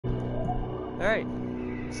Alright,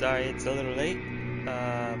 sorry it's a little late.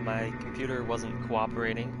 My computer wasn't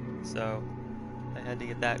cooperating, so I had to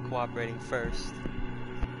get that cooperating first.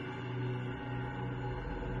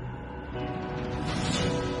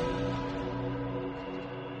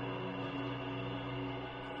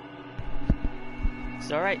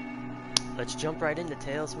 So alright, let's jump right into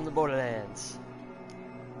Tales from the Borderlands.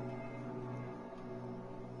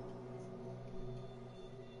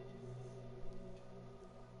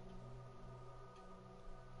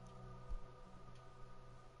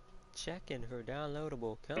 Checking for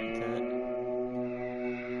downloadable content.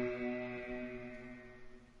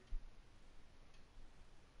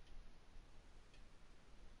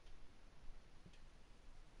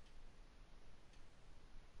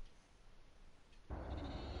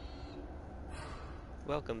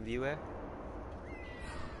 Welcome, viewer.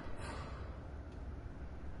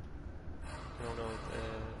 I don't know what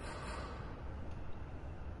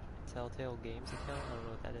the Telltale Games account. I don't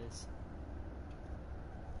know what that is.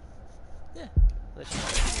 Yeah, let's just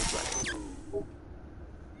continue running.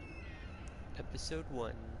 Episode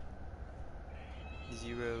 1.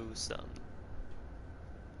 Zero sum.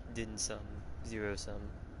 Didn't sum. Zero sum.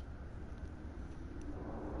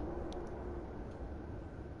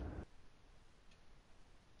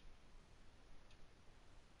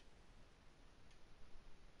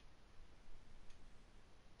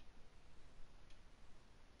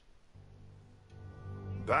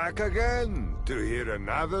 Back again to hear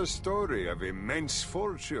another story of immense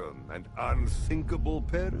fortune and unthinkable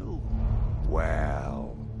peril.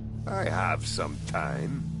 Well, I have some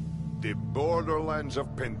time. The Borderlands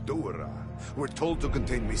of Pandora were told to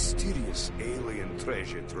contain mysterious alien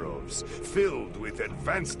treasure troves filled with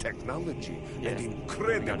advanced technology and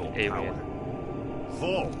incredible power.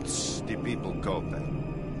 Vaults, the people called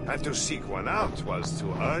them. And to seek one out was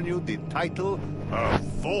to earn you the title of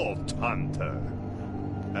Vault Hunter.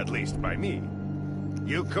 At least by me.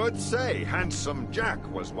 You could say Handsome Jack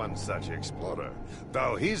was one such explorer,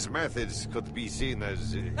 though his methods could be seen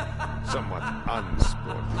as somewhat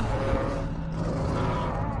unsporting.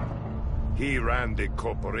 He ran the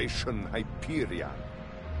corporation Hyperion,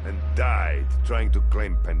 and died trying to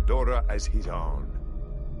claim Pandora as his own.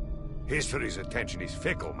 History's attention is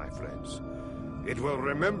fickle, my friends. It will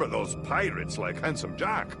remember those pirates like Handsome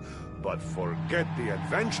Jack, but forget the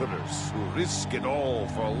adventurers who risk it all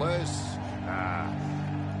for less,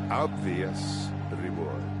 obvious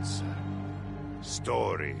rewards.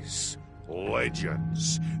 Stories,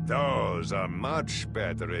 legends, those are much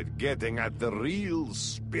better at getting at the real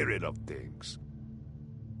spirit of things.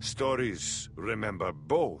 Stories remember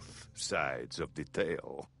both sides of the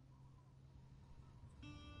tale.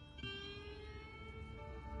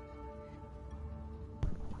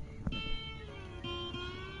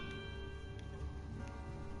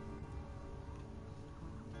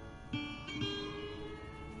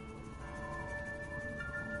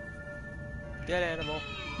 Dead animal.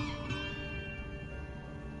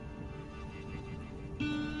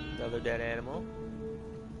 Another dead animal.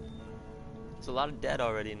 There's a lot of dead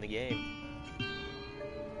already in the game.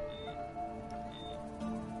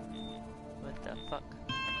 What the fuck?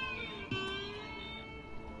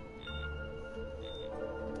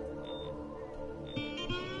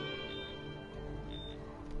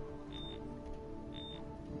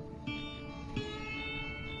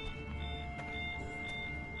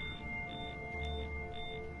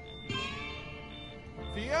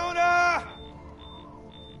 Fiona!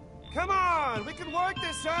 Come on, we can work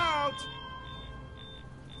this out!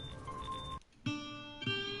 Can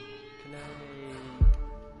I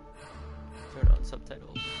turn on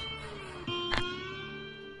subtitles?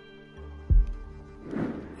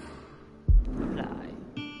 Apply.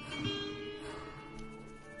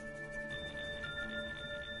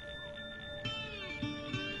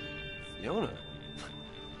 Fiona?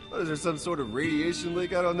 What, is there some sort of radiation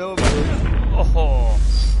leak I don't know about? Oh,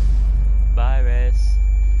 virus.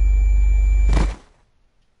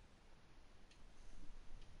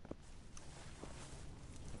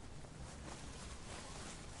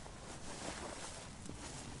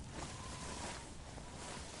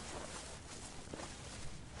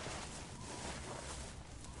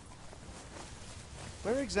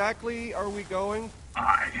 Where exactly are we going?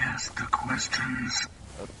 I ask the questions.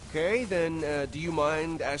 Okay, then do you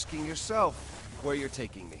mind asking yourself where you're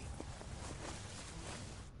taking me?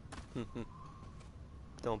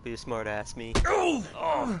 Don't be a smart ass, me. Oh!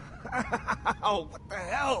 Ow, what the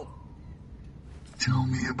hell? Tell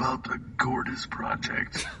me about the Gordis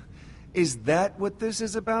project. Is that what this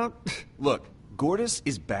is about? Look, Gordis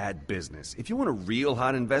is bad business. If you want a real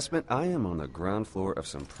hot investment, I am on the ground floor of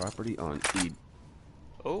some property on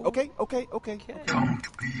Oh, Okay, okay, okay. okay.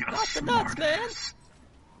 Don't be a Not the nuts, man. smartass.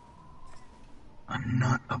 I'm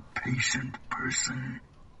not a patient person.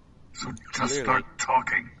 So just Clearly. start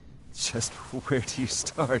talking. Just where do you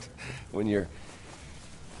start when you're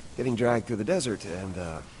getting dragged through the desert and,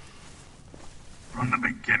 From the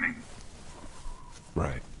beginning.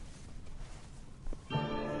 Right.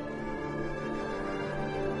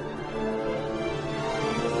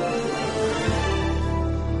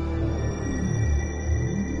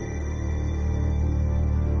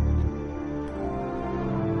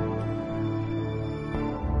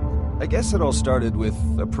 I guess it all started with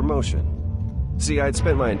a promotion. See, I'd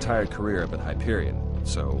spent my entire career up at Hyperion,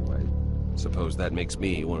 so I suppose that makes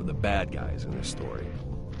me one of the bad guys in this story.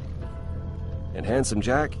 And Handsome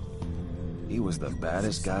Jack, he was the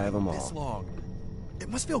baddest guy of them This all. long. It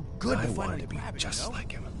must feel good I to wanted finally to be grab it, just you know?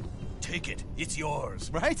 like him. Take it. It's yours,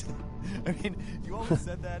 right? I mean, you always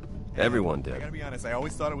said that. and Everyone did. I gotta be honest. I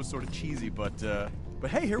always thought it was sort of cheesy, but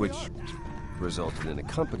hey, here we Which are. resulted in a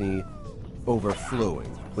company overflowing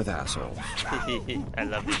with assholes. I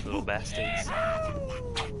love these little bastards.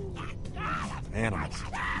 Animals.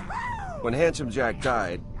 When Handsome Jack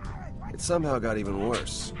died, it somehow got even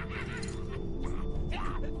worse.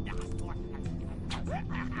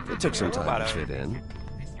 It took some time to fit in.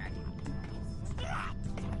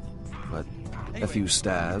 But a few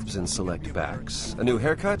stabs and select backs, a new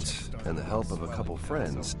haircut, and the help of a couple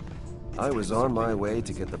friends, I was on my way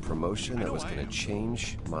to get the promotion that was going to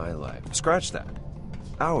change my life. Scratch that.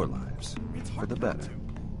 Our lives. For the better.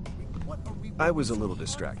 I was a little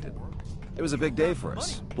distracted. It was a big day for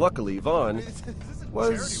us. Luckily, Vaughn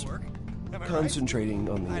was concentrating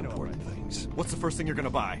on the important things. What's the first thing you're gonna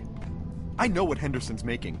buy? I know what Henderson's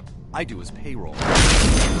making. I do his payroll.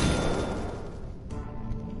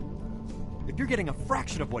 If you're getting a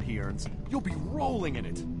fraction of what he earns, you'll be rolling in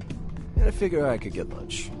it. And I figure I could get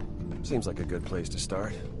lunch. Seems like a good place to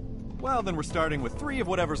start. Well, then we're starting with 3 of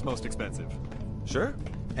whatever's most expensive. Sure.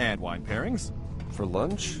 And wine pairings. For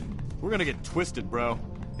lunch? We're gonna get twisted, bro.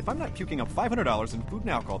 If I'm not puking up $500 in food and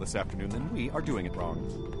alcohol this afternoon, then we are doing it wrong.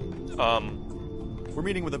 We're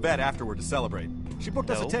meeting with a vet afterward to celebrate. She booked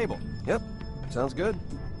us a No. table. Yep. Sounds good.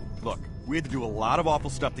 Look, we had to do a lot of awful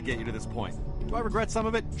stuff to get you to this point. Do I regret some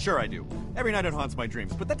of it? Sure I do. Every night it haunts my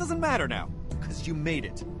dreams, but that doesn't matter now. Because you made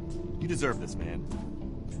it. You deserve this, man.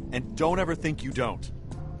 And don't ever think you don't.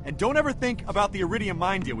 And don't ever think about the Iridium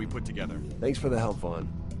mine deal we put together. Thanks for the help, Vaughn.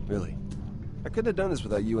 Really. I couldn't have done this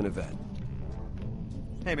without you and Yvette.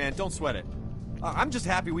 Hey man, don't sweat it. I'm just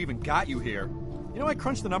happy we even got you here. You know, I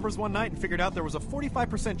crunched the numbers one night and figured out there was a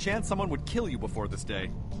 45% chance someone would kill you before this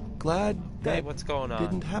day. Glad that Hey, what's going on?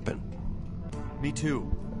 didn't happen. Me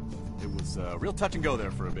too. It was real touch and go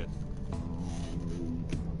there for a bit.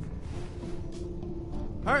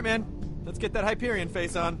 All right, man. Let's get that Hyperion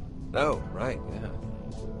face on. Oh, right, yeah.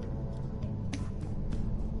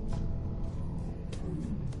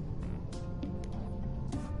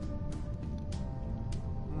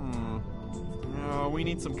 Oh, we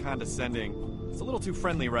need some condescending. It's a little too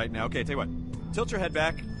friendly right now. Okay, tell you what. Tilt your head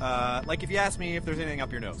back. Like if you ask me if there's anything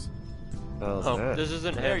up your nose. How's Oh, that? this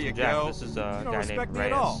isn't There you Handsome Jack. go. This is You a don't guy respect named me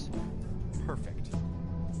at all. Reyes. Perfect.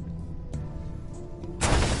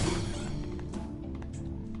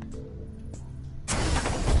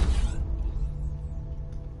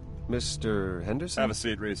 Mr. Henderson? Have a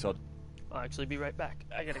seat, Reese. I'll actually be right back.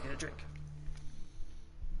 I gotta get a drink.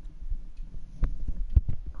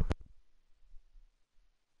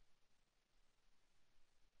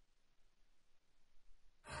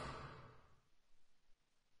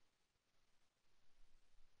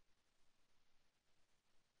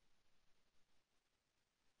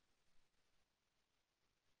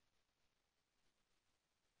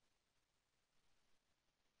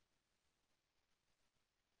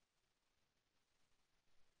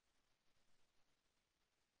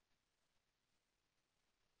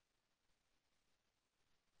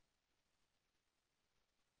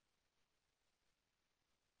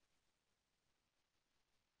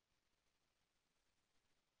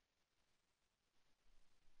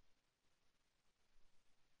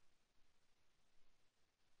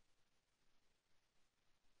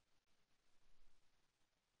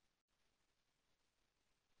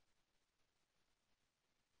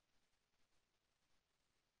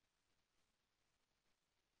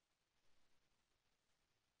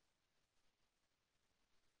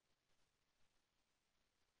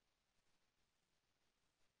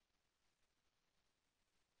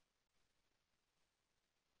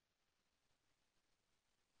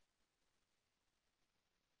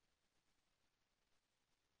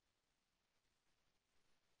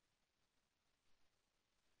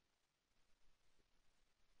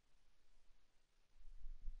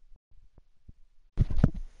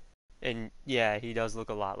 And yeah, he does look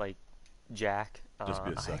a lot like Jack. Just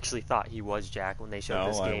be a I second. actually thought he was Jack when they showed No,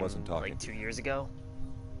 this I game wasn't talking like to 2 you. years ago.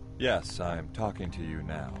 Yes, I'm talking to you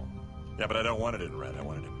now. Yeah, but I don't want it in red. I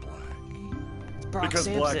want it in black. Brock Because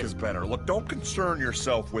black Sampson. is better. Look, don't concern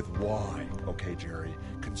yourself with why, okay, Jerry?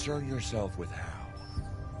 Concern yourself with how.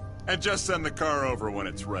 And just send the car over when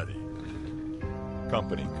it's ready.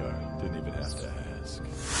 Company car. Didn't even have to ask.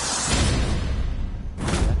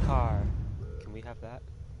 That car. Can we have that?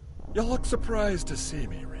 You look surprised to see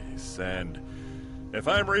me, Reese. And if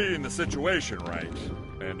I'm reading the situation right,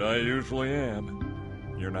 and I usually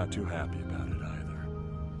am, you're not too happy about it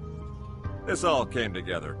either. This all came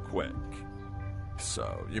together quick.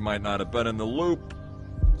 So, you might not have been in the loop.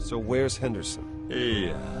 So where's Henderson?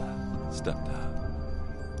 He, stepped out.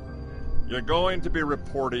 You're going to be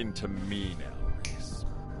reporting to me now, Reese.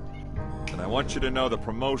 And I want you to know the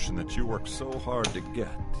promotion that you worked so hard to get,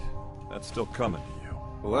 that's still coming to you.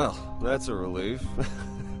 Well, that's a relief.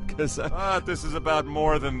 Because But this is about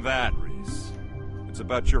more than that, Reese. It's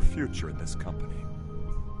about your future in this company.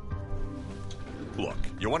 Look,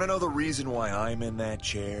 you want to know the reason why I'm in that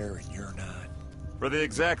chair and you're not? For the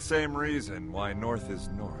exact same reason why North is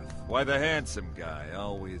North. Why the handsome guy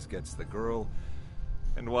always gets the girl.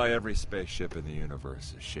 And why every spaceship in the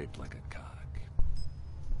universe is shaped like a cock.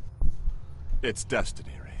 It's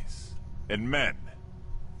destiny, Reese. And men,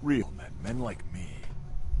 real men like me,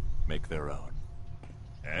 make their own.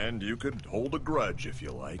 And you could hold a grudge if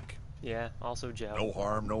you like. Yeah, also Joe. No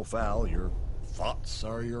harm, no foul. Your thoughts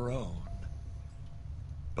are your own.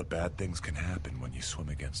 But bad things can happen when you swim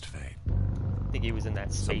against fate. I think he was in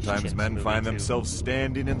that Space Sometimes Chimps men movie, find too. themselves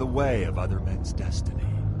standing in the way of other men's destiny.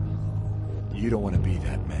 You don't want to be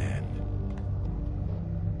that man.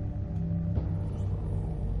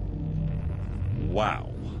 Wow.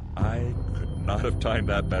 I could not have timed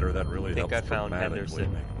that better. That really Think helps I found dramatically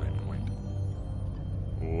Henderson. make my point.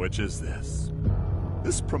 Which is this.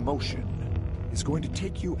 This promotion is going to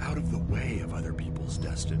take you out of the way of other people's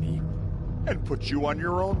destiny and put you on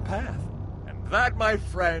your own path. And that, my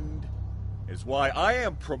friend, is why I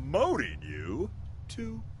am promoting you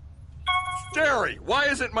to... Jerry, why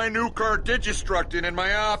isn't my new car digistructing in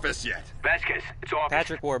my office yet? Vasquez, it's off.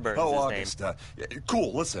 Patrick Warburton's Oh, his name. August.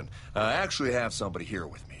 Cool, listen. I actually have somebody here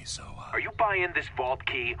with me, so... Are you buying this vault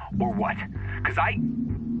key or what? Because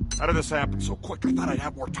How did this happen so quick? I thought I'd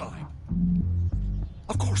have more time.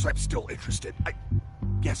 Of course I'm still interested.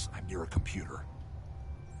 Yes, I'm near a computer.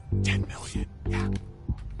 10 million, yeah.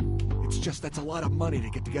 It's just that's a lot of money to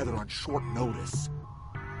get together on short notice.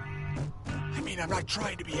 I mean, I'm not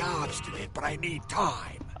trying to be obstinate, but I need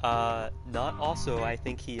time. Not also, I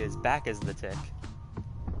think he is back as the Tick.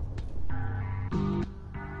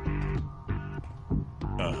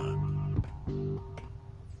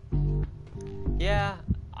 Yeah,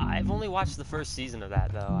 I've only watched the first season of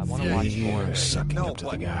that, though. I want to watch more. you're sucking No, up to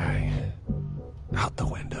what? the guy. Out the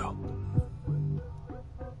window.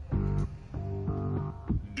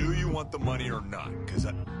 Do you want the money or not? Because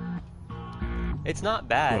It's not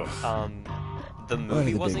bad. The Why do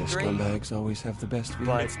movie the wasn't biggest great, scumbags always have the best view?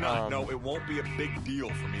 but it's not. No, it won't be a big deal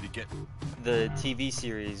for me to get... the TV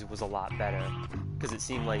series was a lot better because it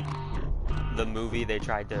seemed like the movie they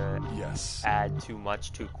tried to Yes. add too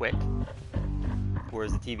much too quick,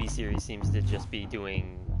 whereas the TV series seems to just be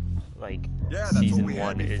doing like Yeah, that's what season we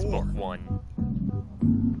had 1 is before. book 1.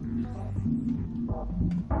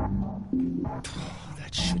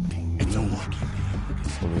 That should be me. It's a lucky day.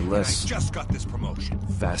 Only I less just got this promotion.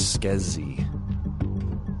 Vasquez-y.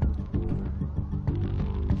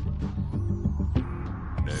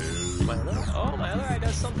 My other eye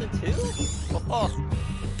does something too. Oh,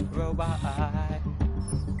 robot eye.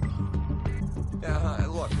 Yeah,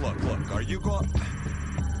 look. Are you going...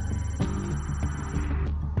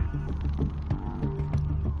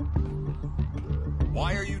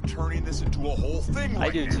 Why are you turning this into a whole thing right I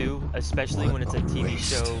do now? too, especially when it's a TV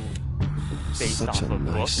waste. show based Such off a of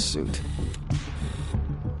nice books. suit.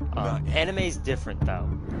 Anime's different though.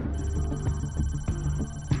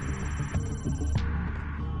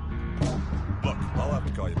 Look, I'll have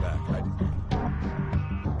to call you back. Like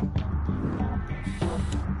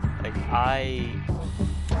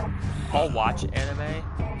I'll watch anime,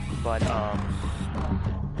 but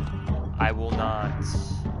I will not.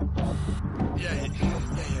 Yeah,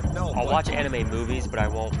 no. I'll watch anime movies, but I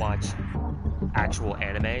won't watch actual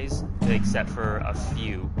animes except for a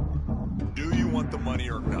few. Do you want the money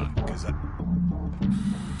or not? Because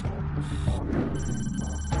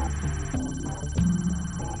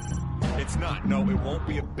it's not. No, it won't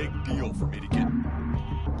be a big deal for me to get...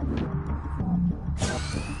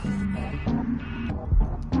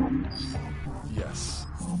 Yes.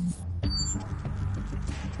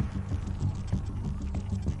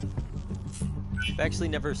 actually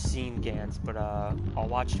never seen Gantz, but I'll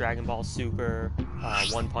watch Dragon Ball Super,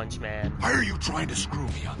 One Punch Man, Why are you trying to screw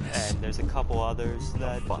me on this? and there's a couple others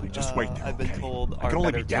that Fine, just wait there, I've been okay? told I are can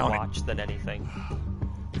only better be to down in- watch than anything.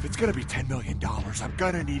 If it's gonna be $10 million, I'm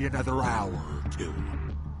gonna need another hour or two.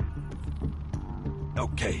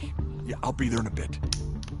 Okay, yeah, I'll be there in a bit.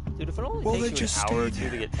 Dude, if it only Well, then takes you just an hour or stay two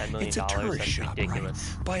there. to get $10 million, It's a tourist that's shop,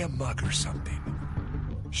 ridiculous. right? Buy a mug or something.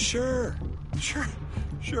 Sure.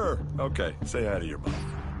 Okay, say hi to your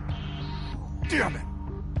mom. Damn it!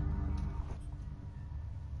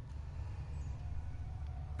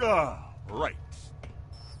 Right.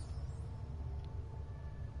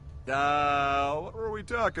 What were we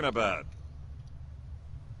talking about?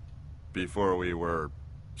 Before we were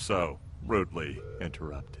so rudely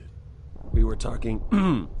interrupted. We were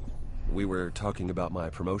talking... we were talking about my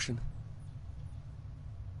promotion.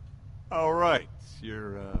 All right,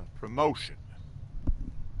 your promotion.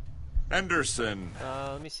 Henderson.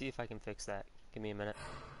 Let me see if I can fix that. Give me a minute.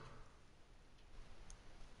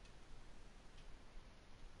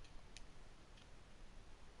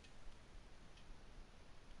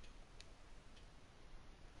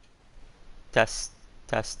 Test.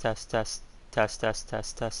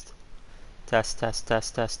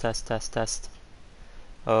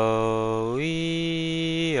 Oh,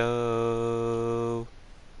 oh.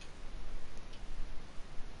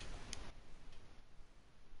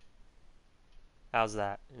 How's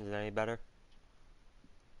that? Is it any better?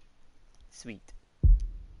 Sweet.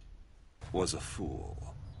 Was a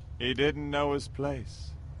fool. He didn't know his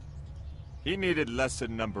place. He needed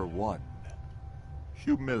lesson number 1.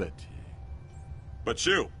 Humility. But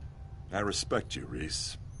you, I respect you,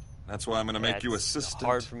 Reese. That's why I'm gonna make you It's assistant.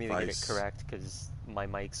 hard for me to get it vice correct because my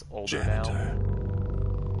mic's older janitor. now.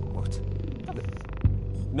 What?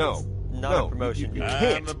 No. Not no, a promotion, you dude.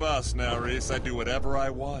 I'm the boss now, Reese. I do whatever I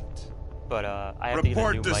want. But I have to get a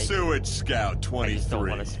Report new to mic. Sewage Scout I 23. just don't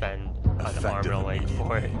want to spend an arm Effective and a leg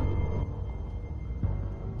for it.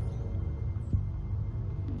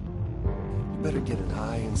 You better get an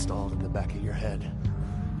eye installed in the back of your head.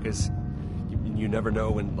 Because you never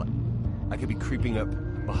know when I could be creeping up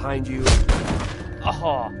behind you.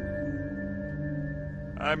 Aha!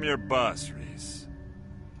 I'm your boss, Reese.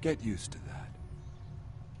 Get used to that.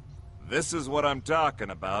 This is what I'm talking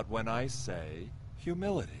about when I say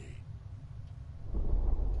humility.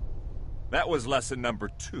 That was lesson number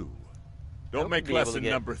 2. Don't make lesson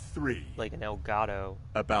number 3 Like an Elgato,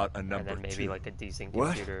 about a number and then maybe 2. like a decent What?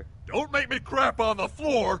 computer. Don't make me crap on the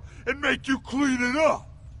floor and make you clean it up.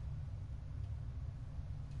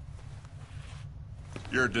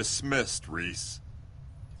 You're dismissed, Reese.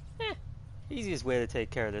 Easiest way to take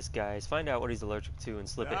care of this guy is find out what he's allergic to and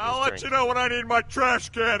slip it in I'll his let drink. you know when I need my trash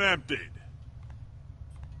can emptied.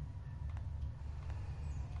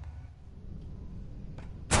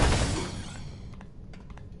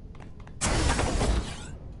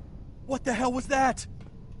 What the hell was that?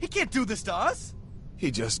 He can't do this to us!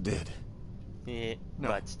 He just did. No.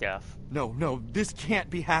 Butt stuff. No, this can't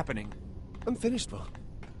be happening. I'm finished, Will.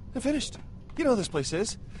 I'm finished. You know how this place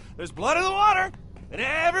is. There's blood in the water, and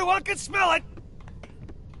everyone can smell it.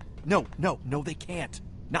 No, they can't.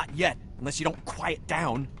 Not yet, unless you don't quiet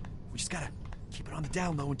down. We just gotta keep it on the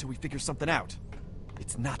down low until we figure something out.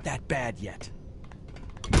 It's not that bad yet.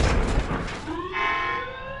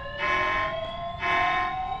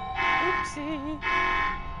 Oopsie.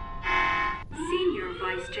 Senior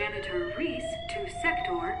Vice Janitor Reese to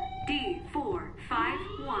Sector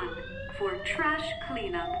D451 for trash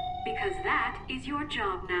cleanup, because that is your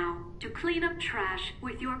job now, to clean up trash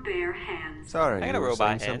with your bare hands. Sorry, I got you a were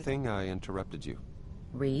robot saying hand. something. I interrupted you.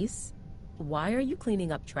 Reese, why are you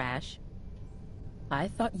cleaning up trash? I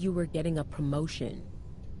thought you were getting a promotion.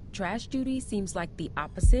 Trash duty seems like the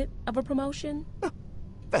opposite of a promotion.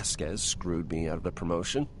 Vasquez screwed me out of the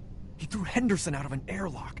promotion. He threw Henderson out of an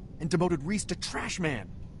airlock and demoted Reese to trash man.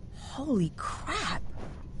 Holy crap.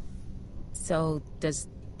 So, does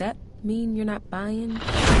that mean you're not buying?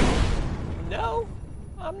 No,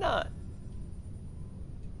 I'm not.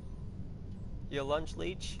 Your lunch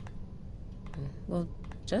leech? Well,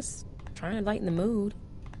 just trying to lighten the mood.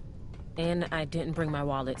 And I didn't bring my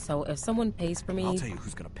wallet, so if someone pays for me... I'll tell you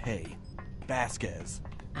who's gonna pay. Vasquez.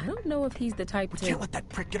 I don't know if he's the type We to... can't let that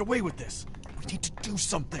prick get away with this. We need to do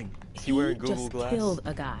something. Is he wearing Google just Glass? killed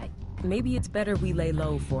a guy. Maybe it's better we lay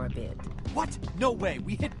low for a bit. What? No way.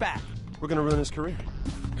 We hit back. We're gonna ruin his career.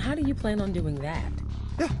 How do you plan on doing that?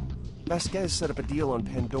 Yeah. Vasquez set up a deal on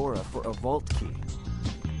Pandora for a vault key.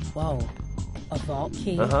 Whoa. A vault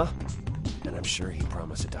key? Uh-huh. And I'm sure he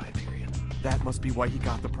promised it to Hyperion. That must be why he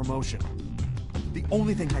got the promotion. The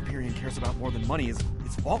only thing Hyperion cares about more than money is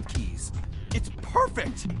vault keys. It's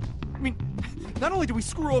perfect! I mean, not only do we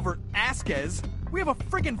screw over Asquez, we have a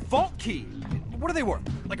friggin' vault key! What are they worth?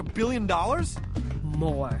 Like $1 billion?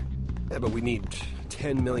 More. Yeah, but we need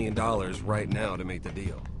 $10 million right now to make the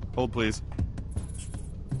deal. Hold, please.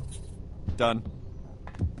 Done.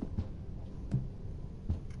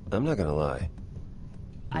 I'm not gonna lie.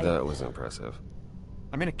 That was impressive.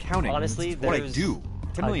 I'm in accounting. Honestly, it's what I there's do.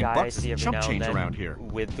 $10 a million guy I bucks see is every chump now and change then around here.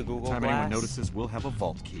 with the Google Time Glass. anyone notices, we'll have a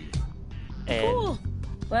vault key. And Cool.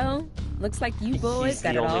 Well, looks like you boys he's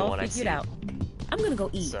got the it only all one I figured see. out. I'm gonna go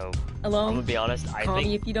eat. So, Alone? I'm gonna be honest, I Call think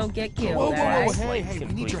me if you don't get killed, Whoa, alright? whoa, hey, like, we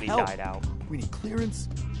need your completely help. died out. We need clearance,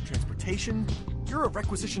 transportation. You're a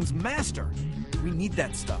requisitions master. We need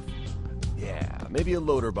that stuff. Yeah, maybe a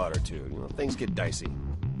loader bot or two. You know, things get dicey.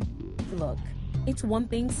 Look, it's one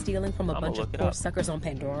thing stealing from a I'ma bunch of look it poor up. suckers on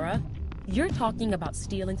Pandora. You're talking about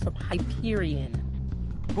stealing from Hyperion.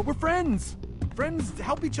 But we're friends. Friends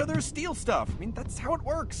help each other steal stuff. I mean, that's how it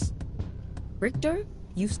works. Richter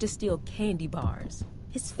used to steal candy bars.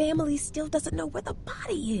 His family still doesn't know where the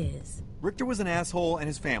body is. Richter was an asshole, and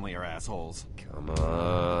his family are assholes. Come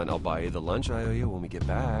on, I'll buy you the lunch I owe you when we get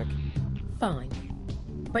back. Fine.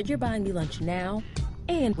 But you're buying me lunch now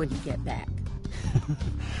and when you get back.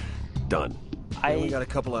 Done. We only got a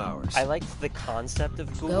couple hours. I liked the concept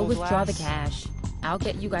of Google Go withdraw Glass, the cash. I'll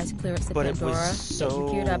get you guys clearance to but it Pandora, was get you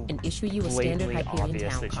geared up, so and issue you a standard blatantly Hyperion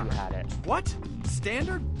obvious town that car. you had it. What?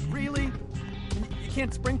 Standard? Really? You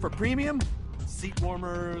can't spring for premium? Seat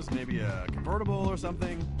warmers, maybe a convertible or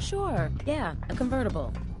something? Sure, yeah, a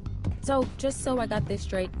convertible. So, just so I got this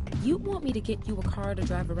straight, you want me to get you a car to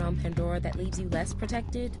drive around Pandora that leaves you less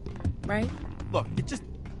protected, right? Look, if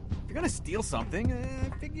you're gonna steal something, I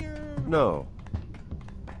figure... No.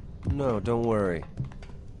 No, don't worry.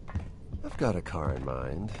 I've got a car in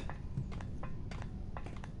mind.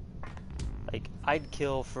 Like, I'd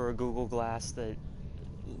kill for a Google Glass that,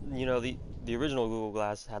 you know, the original Google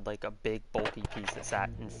Glass had like a big bulky piece that sat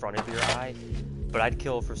in front of your eye, but I'd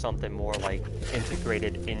kill for something more like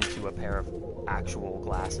integrated into a pair of actual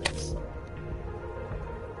glasses.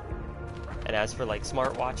 And as for like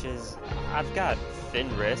smartwatches, I've got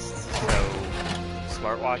thin wrists, so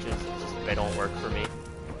smartwatches, just, they don't work for me.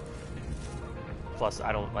 Plus,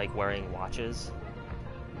 I don't like wearing watches.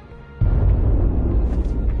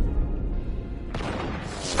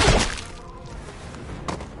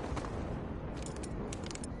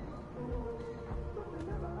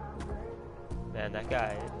 Man, that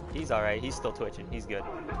guy, he's alright. He's still twitching. He's good.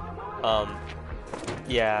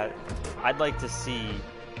 Yeah, I'd like to see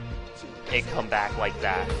it come back like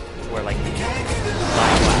that, where like my glasses,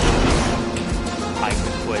 I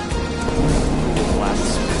could put Google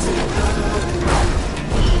glasses.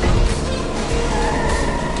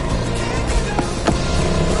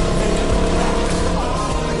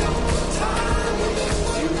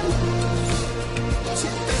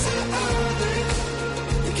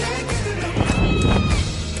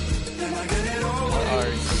 What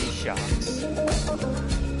are G-Shocks?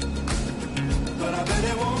 But I bet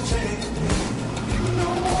it won't change. No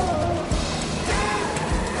more.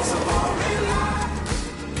 It's a boring life.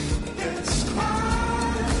 It's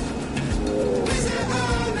fine. Busy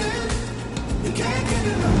earning. You can't get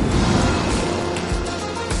enough.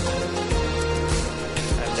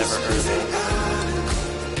 I've never heard of this.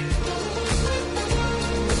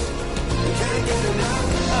 You can't get enough.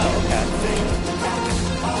 Oh, okay.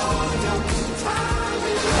 All your time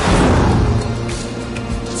is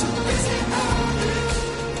too busy earning.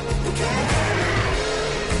 You can't.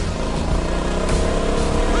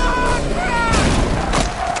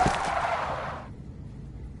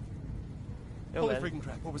 Yo, Holy man. freaking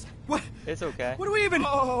crap, what was that? What? It's okay. What do we even...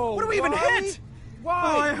 Oh, what do we even why? hit? Why?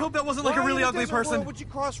 Oh, I hope that wasn't like a Why really in ugly desert person. world would you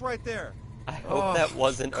cross right there? I hope Oh, that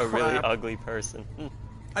wasn't a really crap. ugly person.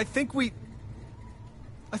 I think we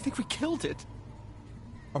killed it.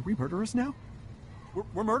 Are we murderers now?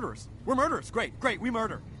 We're murderers. We're murderers. Great, we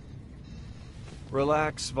murder.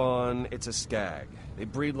 Relax, Vaughn. It's a skag. They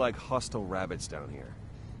breed like hostile rabbits down here.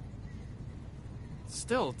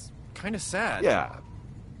 Still, it's kind of sad. Yeah.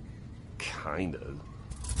 Kind of.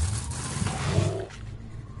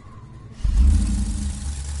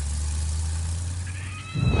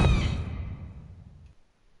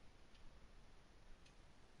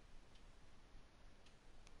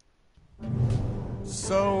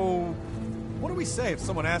 So, what do we say if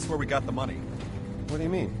someone asks where we got the money? What do you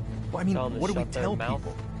mean? Well, I mean, Tell 'em to what do we shut their tell mouth.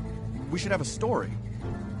 people? We should have a story.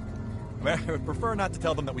 I would prefer not to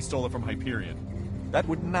tell them that we stole it from Hyperion. That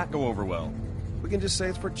would not go over well. We can just say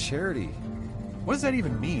it's for charity. What does that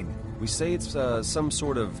even mean? We say it's some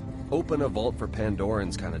sort of open a vault for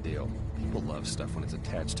Pandorans kind of deal. People love stuff when it's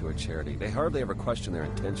attached to a charity. They hardly ever question their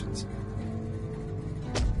intentions.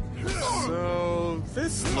 So,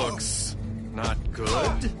 this looks not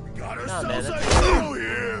good. Nah, man, that's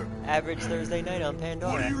Here. average Thursday night on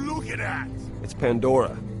Pandora. What are you looking at? It's Pandora.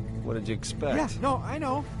 What did you expect? Yeah, no, I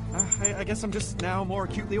know. I guess I'm just now more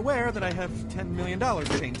acutely aware that I have $10 million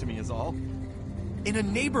chained to me is all. In a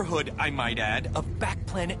neighborhood, I might add, of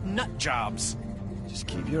back-planet nut jobs. Just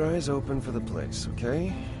keep your eyes open for the place,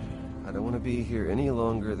 okay? I don't want to be here any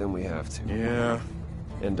longer than we have to. Yeah.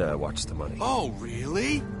 And, watch the money. Oh,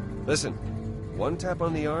 really? Listen, one tap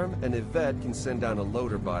on the arm, and Yvette can send down a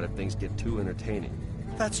loader bot if things get too entertaining.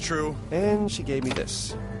 That's true. And she gave me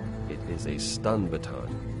this. It is a stun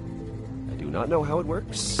baton. I do not know how it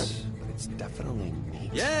works, but it's definitely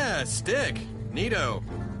neat. Yeah, stick. Neato.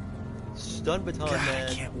 Stun baton, God, man.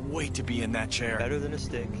 I can't wait to be in that chair. Better than a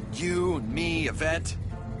stick. You, me, Yvette.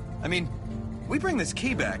 I mean, we bring this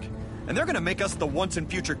key back, and they're gonna make us the once and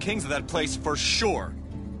future kings of that place for sure.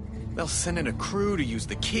 They'll send in a crew to use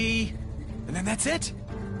the key, and then that's it.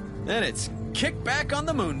 Then it's kick back on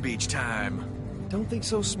the Moon Beach time. Don't think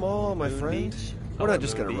so small, my Moon friend. Beach? We're Oh, not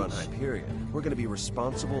just Moon gonna run Beach. Hyperion. We're gonna be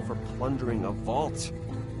responsible for plundering a vault.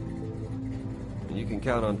 And you can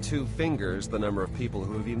count on 2 fingers the number of people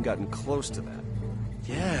who have even gotten close to that.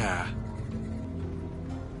 Yeah.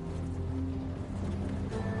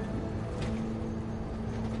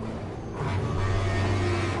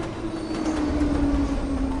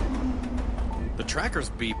 The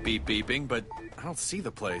tracker's beeping, but I don't see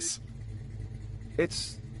the place.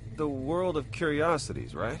 It's the world of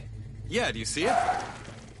curiosities, right? Yeah, do you see it?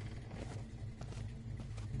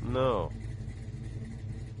 No.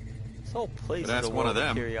 This whole place That's is a one world of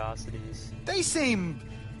them. curiosities. They seem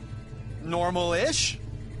normal-ish.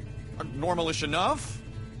 Normal-ish enough.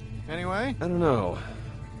 Anyway. I don't know.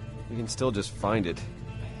 We can still just find it.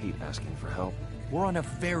 I hate asking for help. We're on a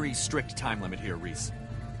very strict time limit here, Reese.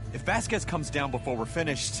 If Vasquez comes down before we're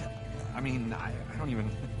finished, I mean, I don't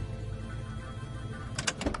even...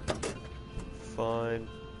 Fine,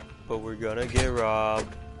 but we're gonna get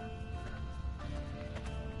robbed.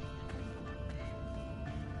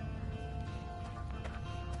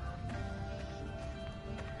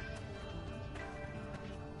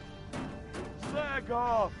 Sag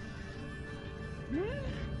off.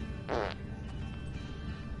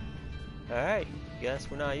 Alright,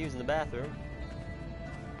 guess we're not using the bathroom.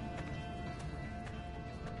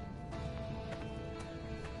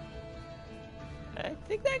 I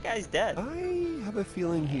think that guy's dead. I have a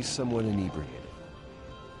feeling he's somewhat inebriated.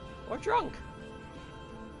 Or drunk.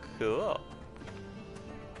 Cool.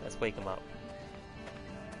 Let's wake him up.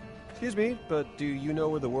 Excuse me, but do you know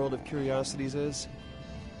where the world of curiosities is?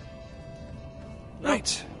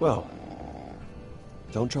 Right. Well,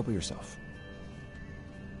 don't trouble yourself.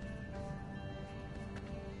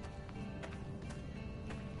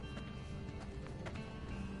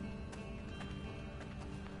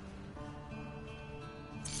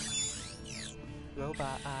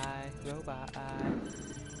 Robot eye, robot eye.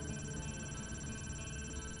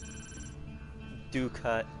 Do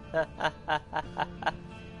cut.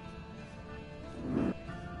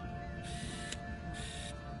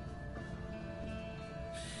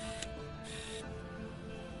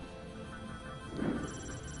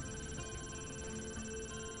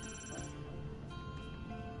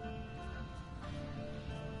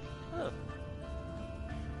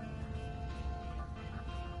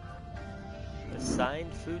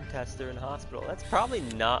 Assigned food tester in hospital. That's probably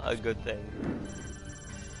not a good thing.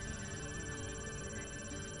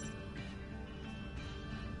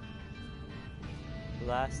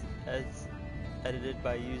 Last as edited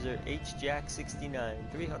by user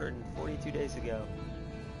HJack69 342 days ago.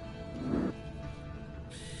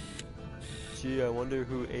 Gee, I wonder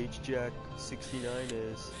who HJack69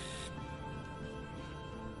 is.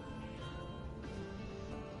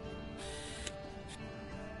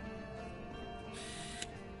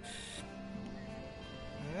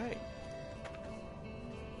 Alright.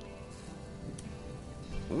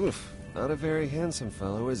 Oof, not a very handsome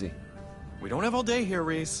fellow, is he? We don't have all day here,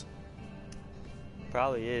 Reese.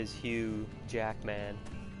 Probably is Hugh Jackman.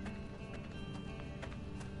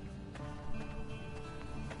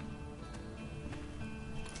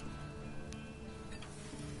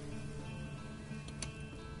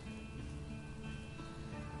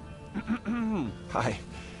 Hi.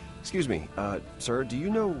 Excuse me, sir, do you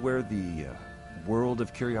know where the world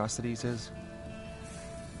of curiosities is?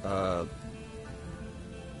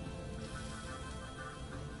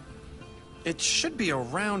 It should be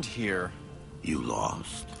around here. You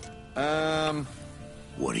lost?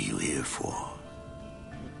 What are you here for?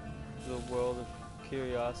 The world of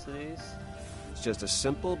curiosities. It's just a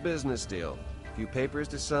simple business deal. A few papers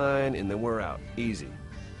to sign, and then we're out. Easy.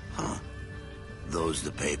 Huh. Those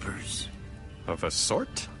the papers? Of a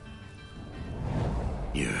sort?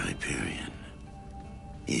 You're Hyperion.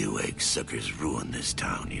 You egg suckers ruined this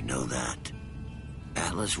town, you know that?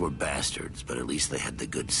 Atlas were bastards, but at least they had the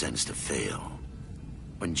good sense to fail.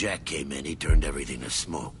 When Jack came in, he turned everything to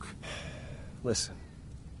smoke. Listen,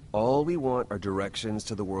 all we want are directions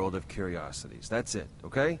to the world of curiosities. That's it,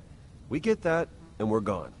 okay? We get that, and we're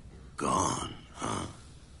gone. Gone, huh?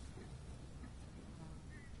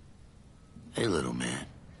 Hey, little man.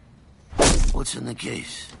 What's in the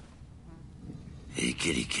case? Hey,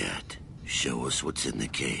 kitty cat. Show us what's in the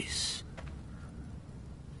case.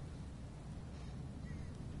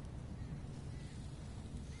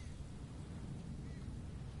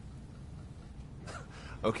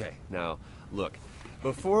 Okay, now, look.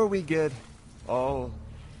 Before we get all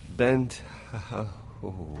bent...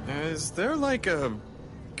 Is there like a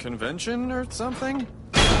convention or something?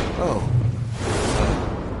 Oh.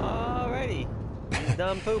 Alrighty. He's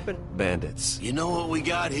done pooping. Bandits. You know what we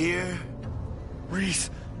got here? Reese,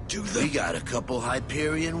 do the... We got a couple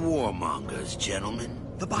Hyperion warmongers, gentlemen.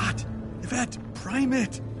 The bot! Yvette, prime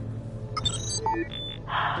it!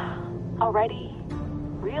 Already?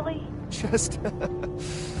 Really? Just...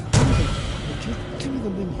 give me the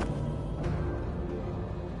menu.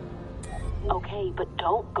 Okay, but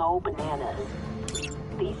don't go bananas.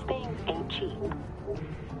 These things ain't cheap.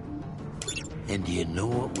 And do you know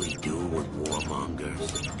what we do with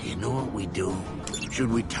warmongers? Do you know what we do?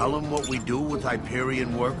 Should we tell them what we do with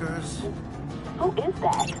Hyperion workers? Who is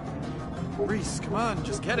that? Reese, come on,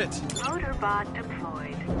 just get it. Motorbot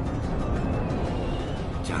deployed.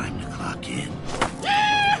 Time to clock in.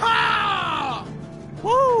 Yeehaw!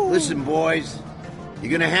 Woo! Listen, boys.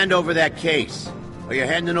 You're gonna hand over that case, or you're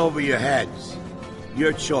handing over your heads.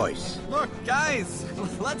 Your choice. Look, guys,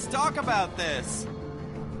 let's talk about this.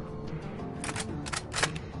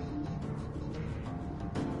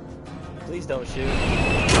 Please don't shoot.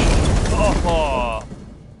 Oh!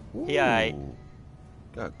 Yeah.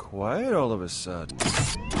 Got quiet all of a sudden.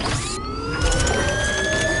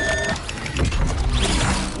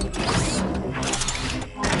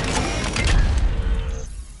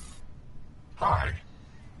 Hi.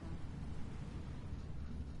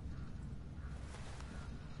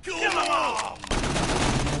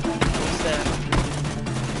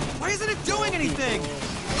 Why isn't it doing anything?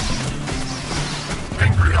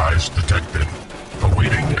 Angry eyes detected.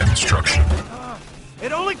 Awaiting instruction.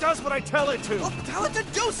 It only does what I tell it to. Well, tell it to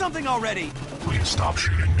do something already. Please stop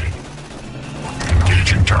shooting me.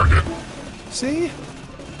 Engaging target. See?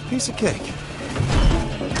 Piece of cake.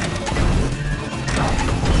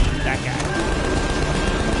 That guy.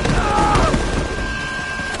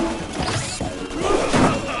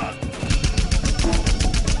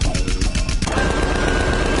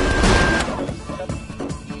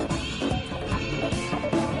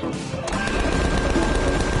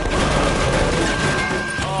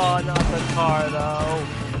 Oh, not the car, though.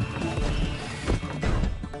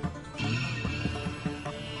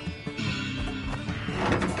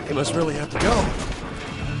 He must really have to go.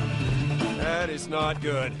 That is not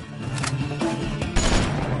good.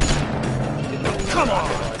 Come on!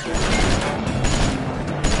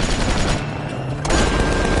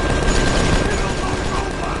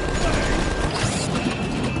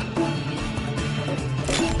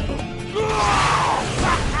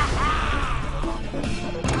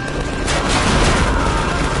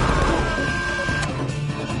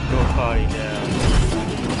 Go party now.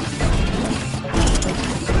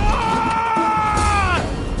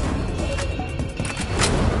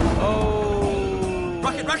 Oh!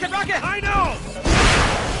 Rocket, rocket, rocket! I know!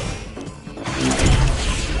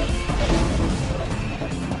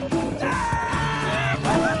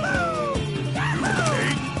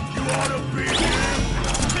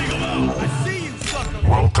 I see you, sucker!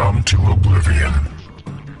 Welcome to Oblivion.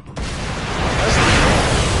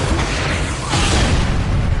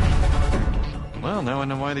 Well, now I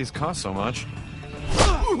know why these cost so much.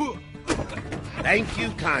 Thank you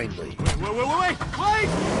kindly. Wait!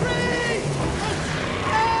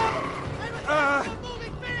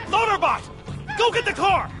 Motorbot! Go get the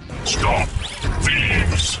car! Stop.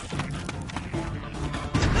 Thieves.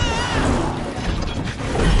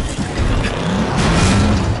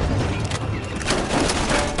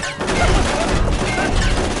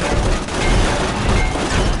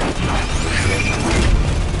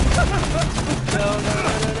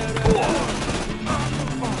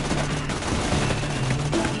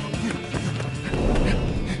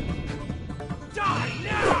 Die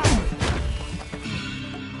now!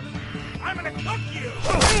 I'm gonna cook you!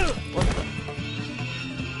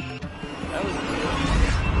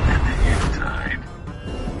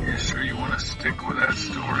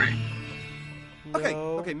 Okay,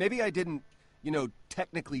 okay, maybe I didn't, you know,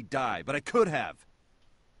 technically die, but I could have.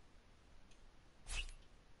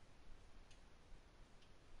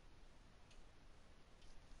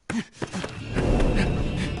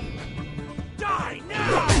 Die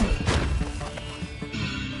now!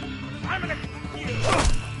 I'm gonna...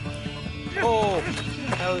 Oh,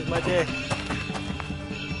 that was my dick.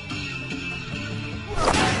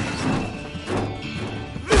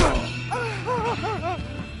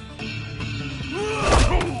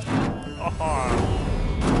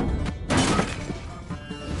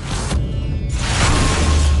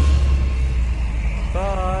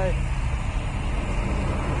 Bye.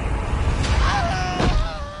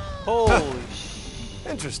 Holy sh!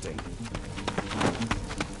 Interesting.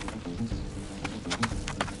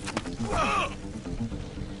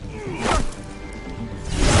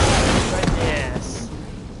 Yes.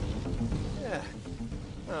 Yeah.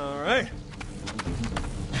 All right.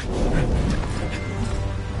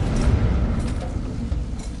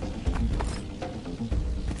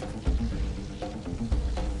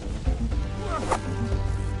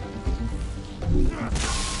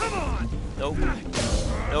 Come on! Nope.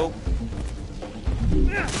 Nope.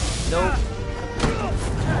 Nope.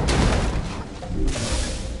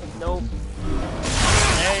 Nope.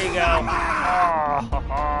 There you go.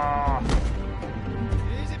 Oh.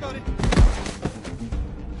 Easy, buddy.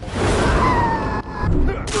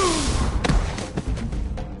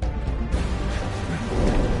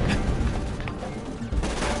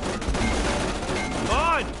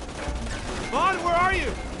 Vaughn! Vaughn, where are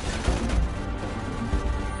you?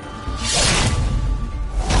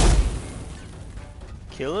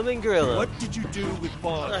 Kill him and grill him. What did you do with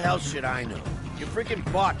Vaughn? How the hell should I know? Your freaking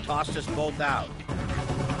bot tossed us both out.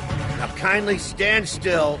 Now kindly stand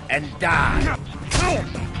still and die.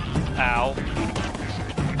 Ow.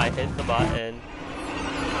 I hit the button.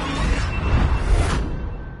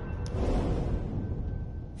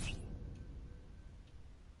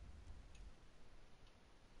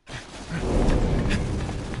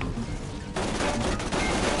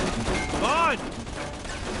 Vaughn!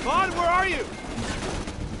 Vaughn, where are you?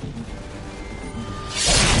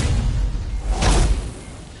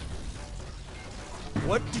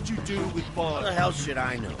 What did you do with Vaughn? How the hell should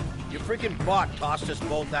I know? Your freaking bot tossed us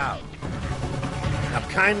both out. Now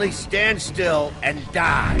kindly stand still and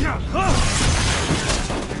die.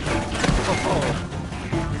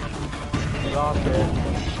 Drop it.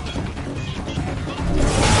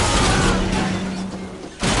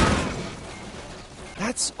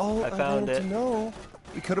 That's all I found wanted it. to know.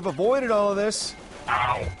 We could have avoided all of this.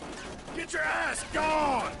 Ow! Get your ass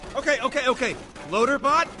gone! Okay, okay, okay. Loader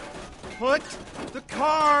bot, put the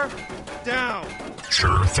car down.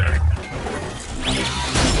 Sure thing.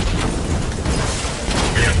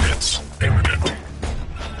 Bandits imminent.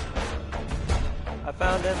 I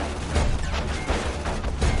found him.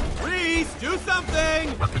 Please do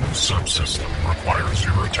something. Weapon subsystem requires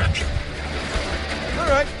your attention. All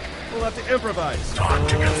right, we'll have to improvise. Time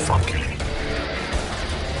to get funky.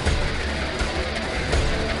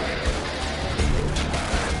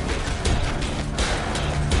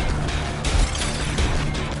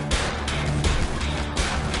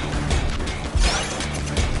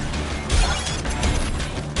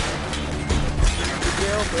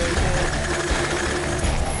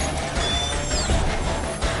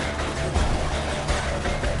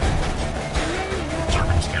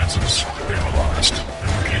 Circumstances analyzed.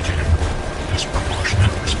 Engaging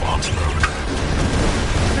disproportionate response mode.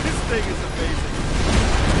 This thing is amazing.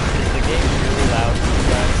 Is the game really loud for you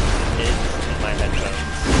guys? It's in my headphones.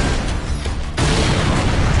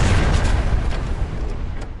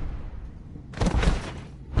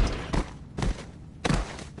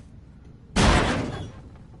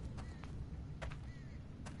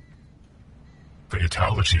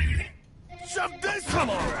 Fatality. Shove this from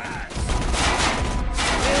our ass!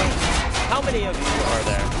 How many of you are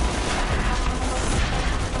there?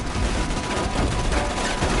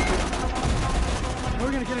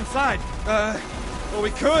 We're gonna get inside. Well,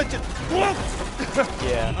 we could just...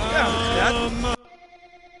 Yeah. Yeah,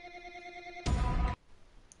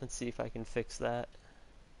 Let's see if I can fix that.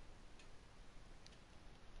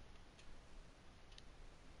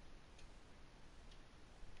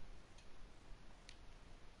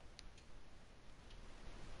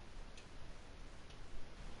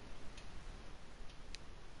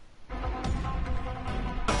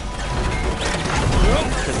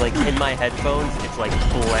 Because, like, in my headphones, it's, like,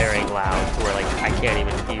 blaring loud to where, like, I can't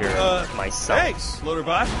even hear myself. Thanks, Loader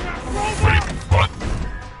bot. Wait, what?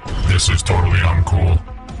 This is totally uncool.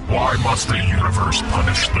 Why must the universe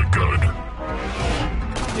punish the good?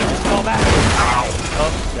 You just call back. Ow!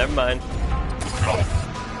 Oh, never mind. Help.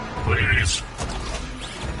 Please.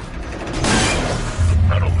 The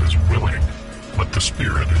metal is willing, but the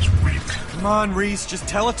spirit is weak. Come on, Reese, just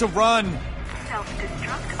tell it to run.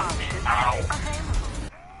 Self-destruct option Ow. available.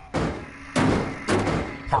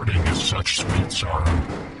 Parting is such sweet sorrow.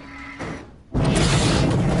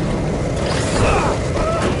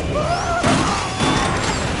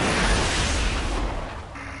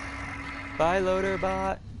 Bye, loader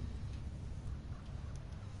bot.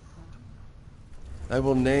 I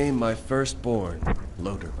will name my firstborn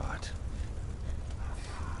Loaderbot.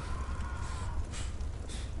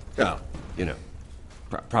 Oh, you know,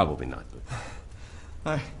 probably not.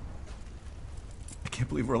 But... I can't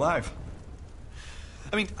believe we're alive.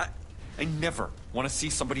 I mean, I never want to see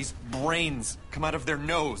somebody's brains come out of their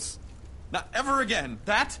nose. Not ever again.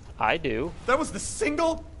 That I do. That was the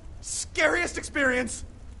single scariest experience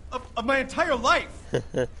of my entire life.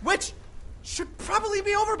 Which should probably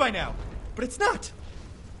be over by now. But it's not.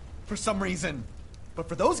 For some reason. But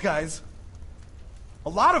for those guys, a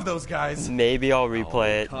lot of those guys. Maybe I'll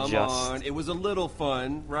replay it Come just on, it was a little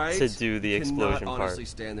fun, right? to do the explosion You cannot part. honestly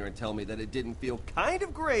stand there and tell me that it didn't feel kind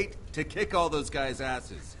of great to kick all those guys'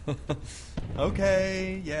 asses.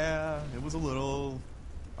 Okay, yeah, it was a little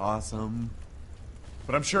awesome.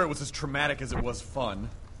 But I'm sure it was as traumatic as it was fun.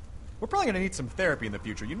 We're probably gonna need some therapy in the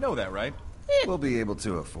future. You know that, right? We'll be able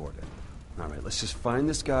to afford it. All right, let's just find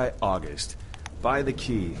this guy, August. Buy the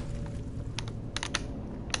key.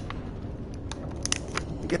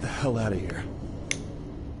 And get the hell out of here.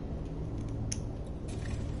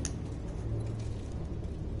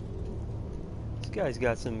 This guy's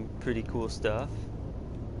got some pretty cool stuff.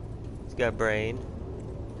 He's got a brain,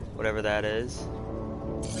 whatever that is.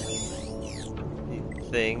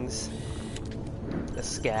 Things. A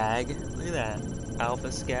skag. Look at that.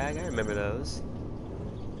 Alpha skag. I remember those.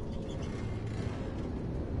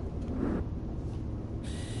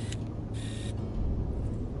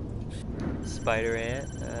 Spider ant.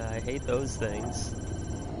 I hate those things.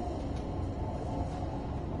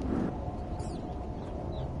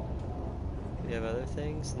 We have other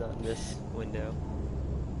things? Not in this window.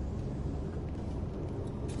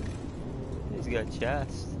 He's got a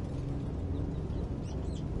chest.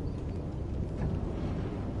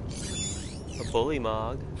 A bully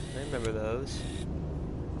mog. I remember those.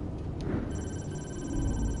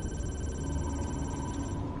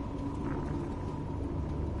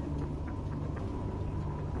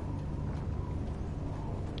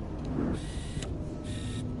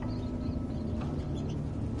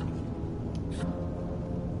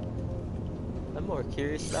 I'm more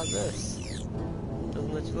curious about this.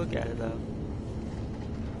 Doesn't let you look at it though.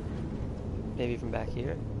 Maybe from back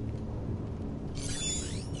here?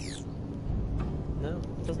 No,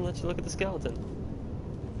 it doesn't let you look at the skeleton.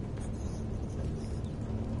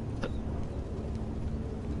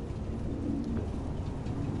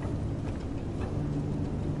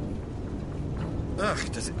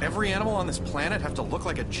 Ugh, does every animal on this planet have to look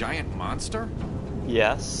like a giant monster?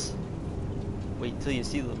 Yes. Wait till you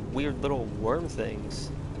see the weird little worm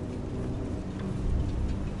things.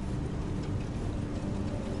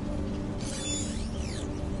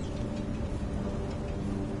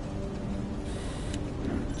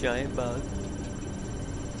 Giant bug.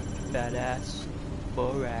 Badass.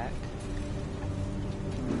 Borak.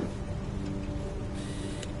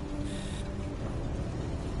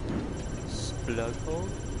 Splughold.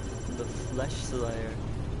 The Flesh Slayer.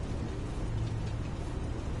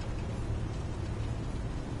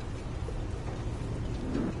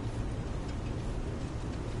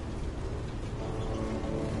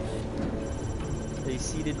 A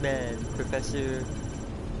seated man, Professor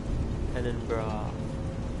Henenbra.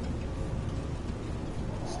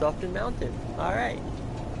 Stofton Mountain. Alright.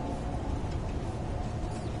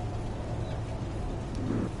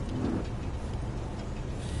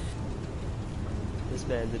 This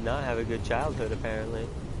man did not have a good childhood, apparently.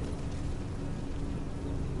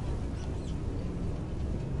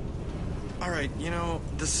 Alright, you know,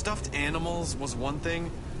 the stuffed animals was one thing,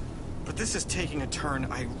 but this is taking a turn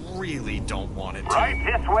I really don't want it to. Right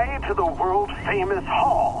this way to the world-famous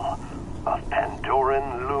Hall of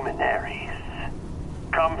Pandoran Luminaries.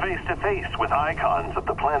 Come face to face with icons of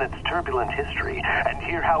the planet's turbulent history and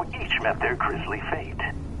hear how each met their grisly fate.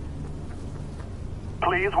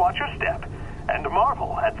 Please watch your step and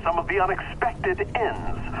marvel at some of the unexpected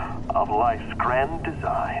ends of life's grand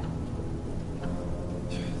design.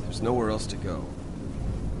 There's nowhere else to go.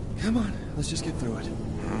 Come on, let's just get through it.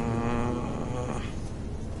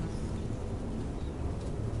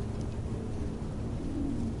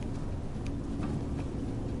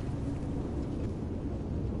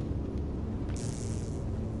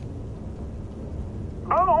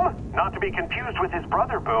 not to be confused with his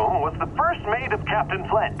brother Boom, was the first mate of Captain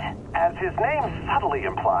Flint. As his name subtly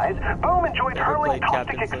implies, Boom enjoyed Never hurling played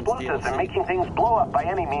toxic Captain Flint's explosives and DLC. making things blow up by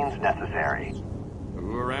any means necessary.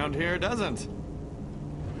 Who around here doesn't?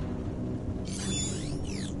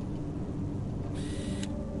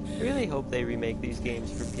 I really hope they remake these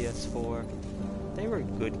games for PS4. They were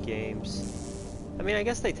good games. I mean, I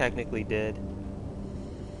guess they technically did.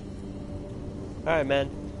 Alright, man.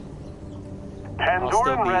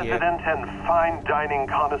 Pandoran be here. resident and fine dining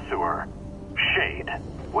connoisseur, Shade,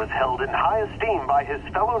 was held in high esteem by his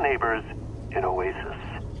fellow neighbors in Oasis.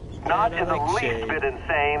 Not I in the like least Shade. bit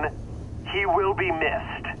insane, he will be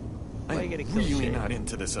missed. Why you gonna kill Really Shade? not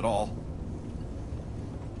into this at all.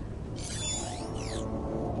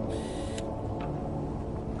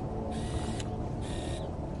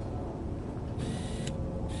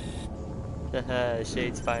 Haha,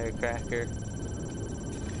 Shade's firecracker.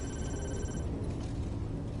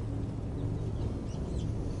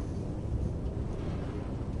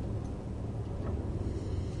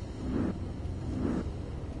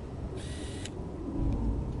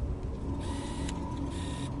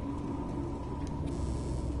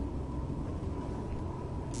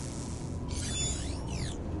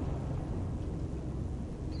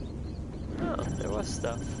 Oh, there was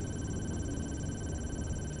stuff.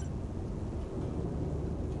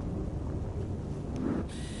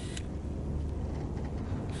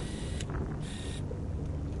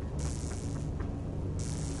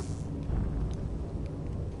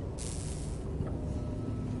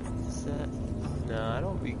 Is that... No, I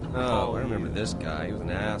don't recall. Oh, I remember this guy. He was an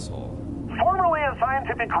asshole. Formerly a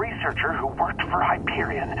scientific researcher who worked for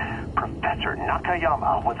Hyperion, Professor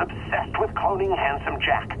Nakayama was obsessed with cloning Handsome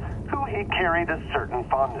Jack, who he carried a certain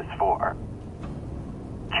fondness for.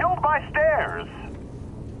 Killed by stairs.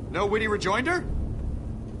 No witty rejoinder?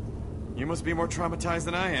 You must be more traumatized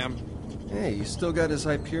than I am. Hey, you still got his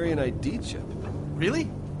Hyperion ID chip. Really?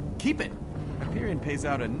 Keep it. Hyperion pays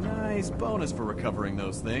out a nice bonus for recovering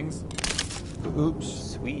those things.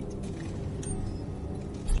 Oops. Sweet.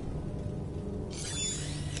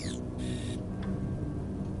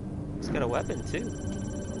 He's got a weapon too.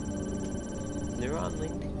 Neuron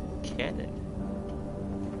linked cannon.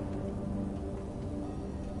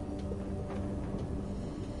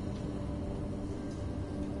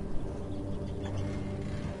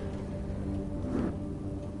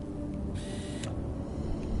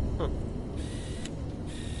 Huh.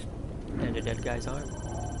 And a dead guy's arm.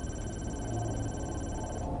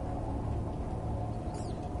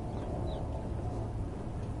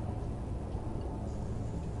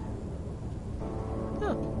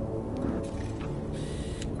 Huh.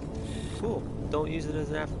 Cool. Don't use it as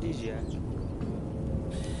an aphrodisiac.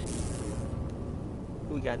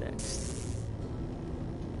 Who we got next?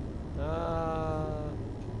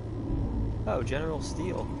 Oh, General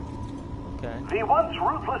Steele. Okay. The once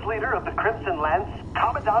ruthless leader of the Crimson Lance,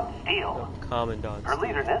 Commandant Steele. Commandant. Her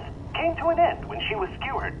leaderness came to an end when she was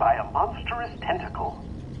skewered by a monstrous tentacle.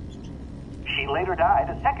 She later died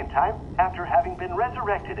a second time after having been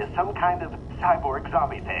resurrected as some kind of cyborg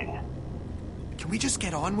zombie thing. Can we just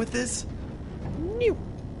get on with this? New.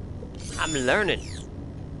 I'm learning.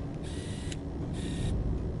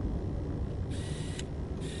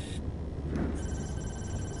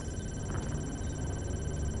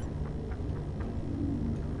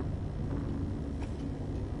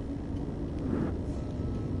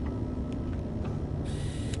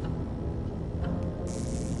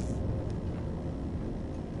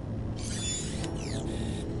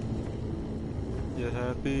 You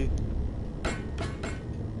happy?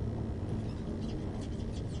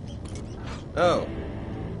 Oh.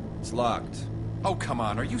 It's locked. Oh, come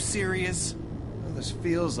on. Are you serious? Well, this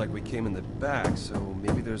feels like we came in the back, so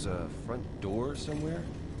maybe there's a front door somewhere?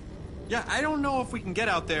 Yeah, I don't know if we can get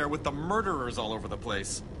out there with the murderers all over the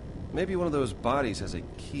place. Maybe one of those bodies has a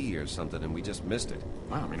key or something and we just missed it.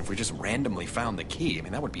 Wow, I mean, if we just randomly found the key, I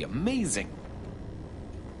mean, that would be amazing.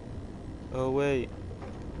 Oh wait,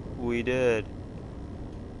 we did.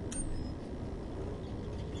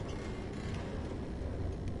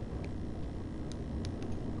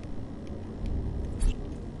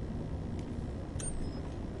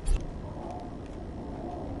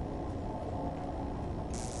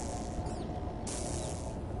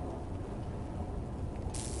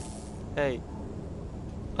 Hey.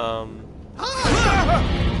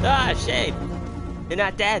 Shade! You're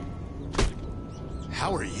not dead!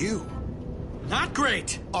 How are you? Not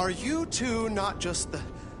great! Are you two not just the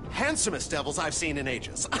handsomest devils I've seen in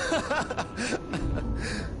ages?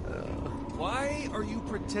 Why are you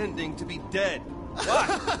pretending to be dead?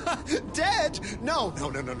 What? Dead? No.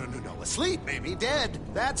 Asleep, maybe. Dead.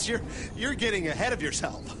 You're getting ahead of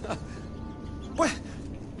yourself. What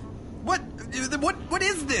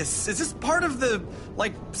is this? Is this part of the,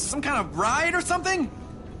 like, some kind of ride or something?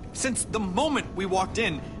 Since the moment we walked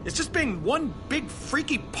in, it's just been one big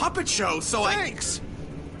freaky puppet show, so Thanks.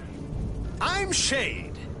 I'm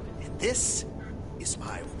Shade, and this is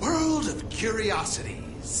my world of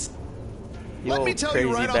curiosities. Let me tell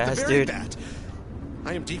you right off the very bat,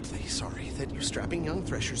 I am deeply sorry that you strapping young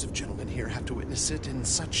threshers of gentlemen here have to witness it in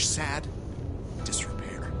such sad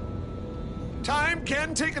disrepair. Time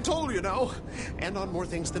can take a toll, you know, and on more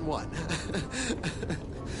things than one.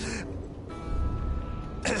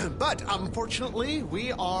 But unfortunately,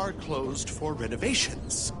 we are closed for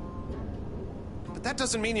renovations. But that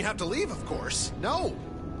doesn't mean you have to leave, of course. No.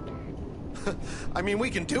 I mean,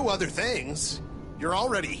 we can do other things. You're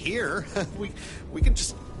already here. We can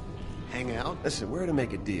just hang out. Listen, we're to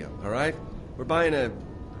make a deal, all right? We're buying a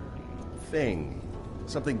thing.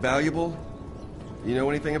 Something valuable. You know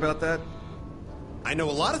anything about that? I know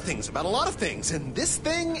a lot of things about a lot of things, and this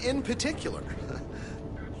thing in particular.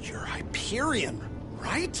 You're Hyperion,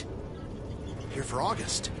 right? Here for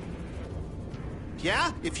August.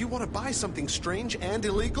 Yeah, if you want to buy something strange and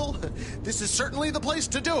illegal, this is certainly the place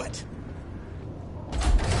to do it.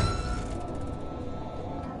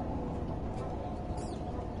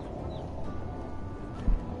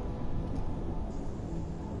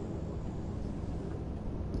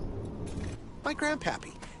 My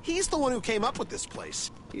grandpappy. He's the one who came up with this place.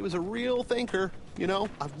 He was a real thinker, you know,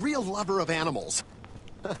 a real lover of animals.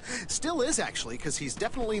 Still is, actually, because he's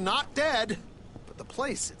definitely not dead. But the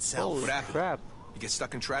place itself... Holy crap. You get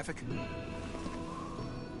stuck in traffic?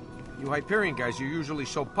 You Hyperion guys, you're usually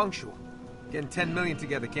so punctual. Getting 10 million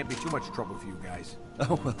together can't be too much trouble for you guys.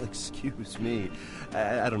 Oh, well, excuse me.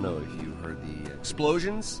 I don't know if you heard the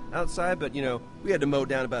explosions outside, but, you know, we had to mow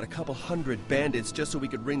down about a couple hundred bandits just so we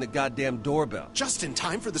could ring the goddamn doorbell. Just in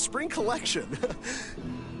time for the spring collection.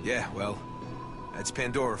 Yeah, well, that's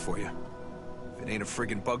Pandora for you. If it ain't a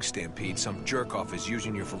friggin' bug stampede, some jerk-off is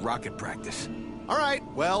using you for rocket practice. All right,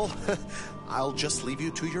 well, I'll just leave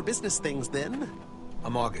you to your business things then.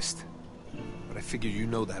 I'm August, but I figure you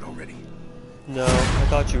know that already. No, I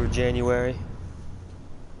thought you were January.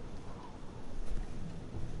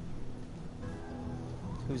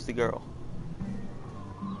 Who's the girl?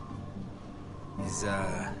 Is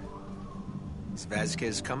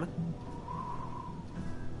Vasquez coming?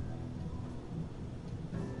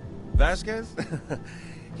 Vasquez?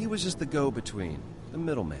 He was just the go-between, the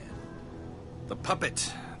middleman. The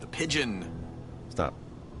puppet, the pigeon. Stop.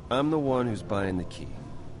 I'm the one who's buying the key.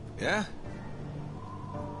 Yeah?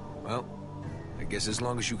 Well, I guess as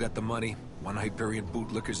long as you got the money, one Hyperion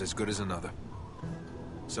bootlicker's as good as another.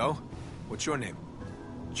 So, what's your name?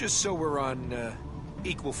 Just so we're on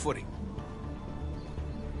equal footing.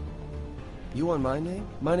 You want my name?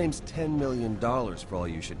 My name's $10 million for all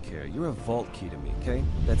you should care. You're a vault key to me, okay?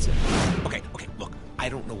 That's it. Okay, look, I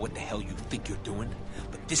don't know what the hell you think you're doing,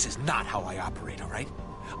 but this is not how I operate, all right?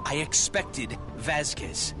 I expected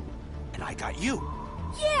Vasquez, and I got you.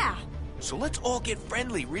 Yeah! So let's all get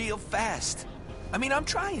friendly real fast. I mean, I'm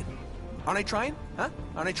trying. Aren't I trying? Huh?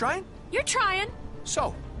 Aren't I trying? You're trying.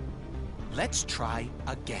 So, let's try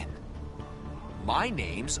again. My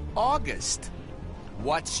name's August.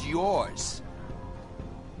 What's yours?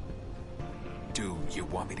 Do you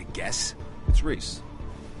want me to guess? It's Reese.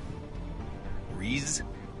 Reese?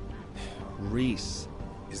 Reese.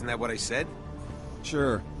 Isn't that what I said?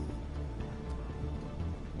 Sure.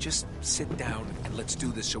 Just sit down and let's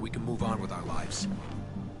do this so we can move on with our lives.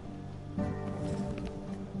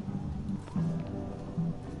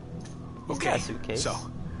 Okay, so,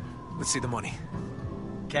 let's see the money.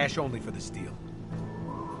 Cash only for this deal.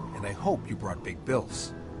 And I hope you brought big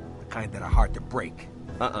bills. The kind that are hard to break.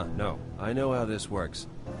 No. I know how this works.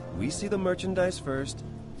 We see the merchandise first,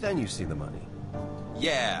 then you see the money.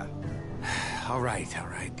 Yeah. All right.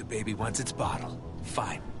 The baby wants its bottle.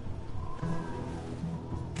 Fine.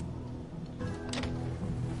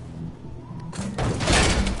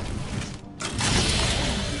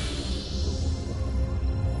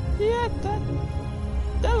 Yeah,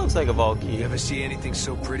 that looks like a vault key. You ever see anything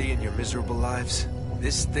so pretty in your miserable lives?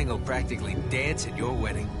 This thing'll practically dance at your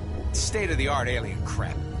wedding. State-of-the-art alien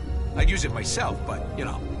crap. I'd use it myself, but, you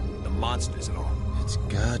know, the monsters and all. It's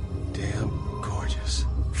goddamn gorgeous.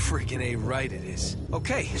 Freaking A right it is.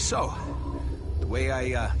 Okay, so, the way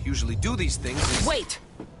I usually do these things is... Wait!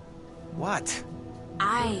 What?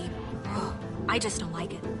 I just don't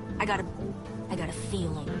like it. I got a I got a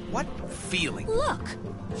feeling. What feeling? Look,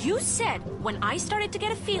 you said when I started to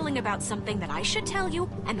get a feeling about something that I should tell you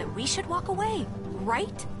and that we should walk away,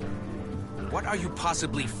 right? What are you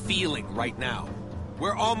possibly feeling right now?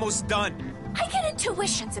 We're almost done. I get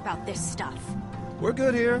intuitions about this stuff. We're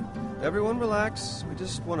good here. Everyone relax. We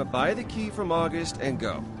just want to buy the key from August and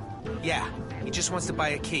go. Yeah, he just wants to buy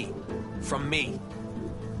a key. From me.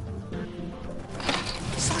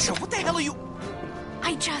 Sasha, what the hell are you...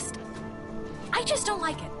 I just don't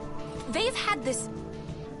like it. They've had this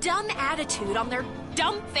dumb attitude on their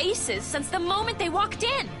dumb faces since the moment they walked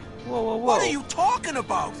in. Whoa, whoa, whoa. What are you talking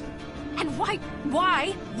about? And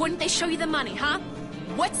why wouldn't they show you the money, huh?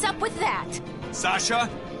 What's up with that? Sasha?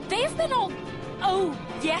 They've been all, oh,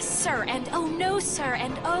 yes, sir, and oh, no, sir,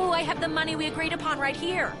 and oh, I have the money we agreed upon right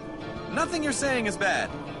here. Nothing you're saying is bad.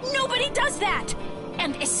 Nobody does that!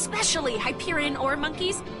 And especially Hyperion ore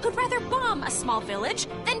monkeys who'd rather bomb a small village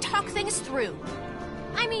than talk things through.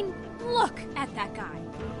 I mean, look at that guy.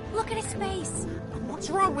 Look at his face. What's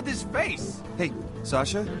wrong with his face? Hey,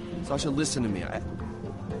 Sasha? Sasha, listen to me.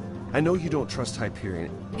 I know you don't trust Hyperion.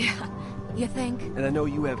 Yeah, you think? And I know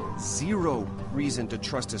you have zero reason to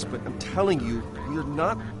trust us, but I'm telling you, we're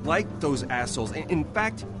not like those assholes. In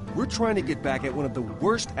fact, we're trying to get back at one of the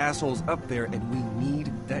worst assholes up there, and we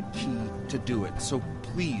need that key to do it. So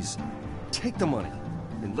please, take the money,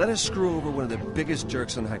 and let us screw over one of the biggest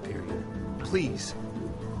jerks on Hyperion. Please.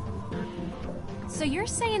 So you're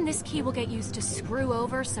saying this key will get used to screw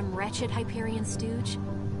over some wretched Hyperion stooge?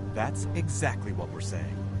 That's exactly what we're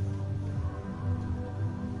saying.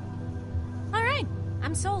 All right,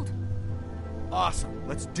 I'm sold. Awesome,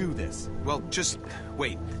 let's do this. Well, just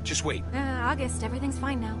wait. August, everything's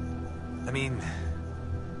fine now. I mean,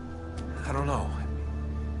 I don't know.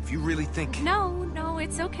 If you really think... No,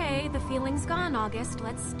 it's okay. The feeling's gone, August.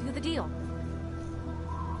 Let's do the deal.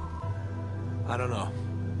 I don't know.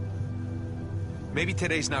 Maybe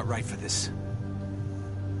today's not right for this.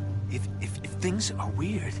 If things are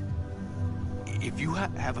weird, if you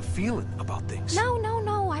have a feeling about things... No,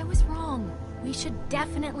 I was wrong. We should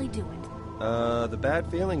definitely do it. The bad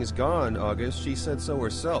feeling is gone, August. She said so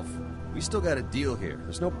herself. We still got a deal here.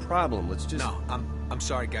 There's no problem. Let's just... No, I'm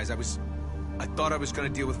sorry, guys. I thought I was gonna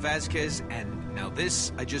deal with Vasquez, and now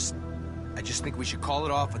this, I just think we should call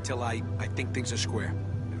it off until I think things are square.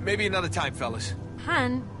 Maybe another time, fellas.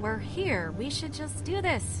 Hun, we're here. We should just do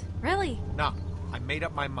this. Really? No, I made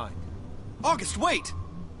up my mind. August, wait!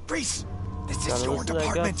 Reese, this is your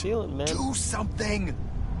department. Do something!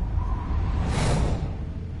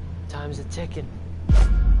 Time's a ticking.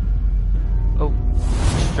 Oh,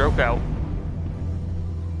 stroke out.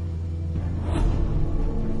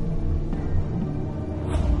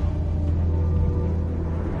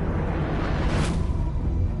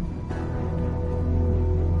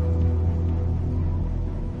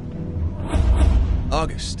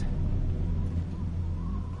 August.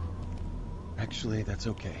 Actually, that's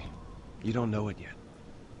okay. You don't know it yet.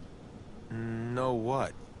 Know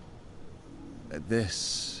what?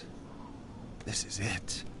 This is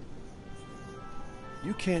it.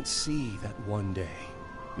 You can't see that one day.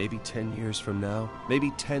 Maybe 10 years from now,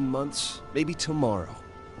 maybe 10 months, maybe tomorrow.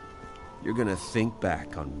 You're gonna think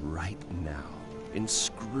back on right now and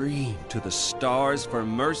scream to the stars for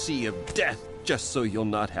mercy of death, just so you'll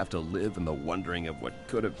not have to live in the wondering of what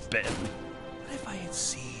could have been. What if I had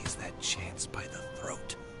seized that chance by the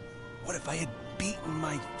throat? What if I had beaten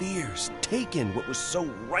my fears, taken what was so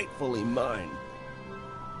rightfully mine?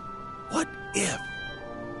 What if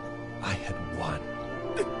I had won?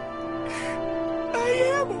 I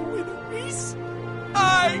am a winner, Reese.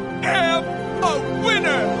 I am a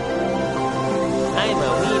winner. I'm a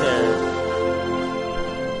winner.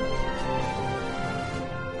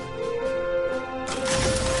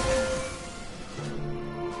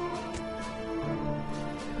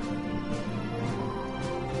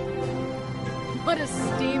 What a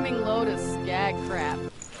steaming load of skag crap.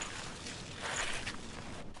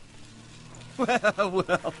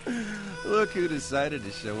 Well, look who decided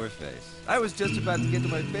to show her face. I was just about to get to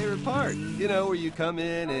my favorite part. You know, where you come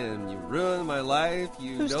in and you ruin my life,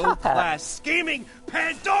 you Who's no-class scheming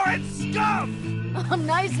Pandoran scum! Oh,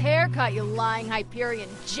 nice haircut, you lying Hyperion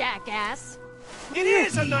jackass. It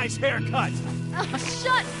is a nice haircut! Oh,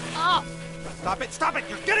 shut up! Stop it!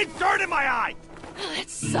 You're getting dirt in my eye!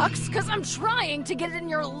 It sucks, because I'm trying to get it in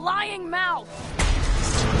your lying mouth.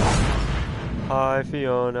 Hi,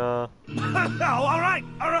 Fiona. All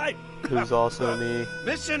right. Who's also me.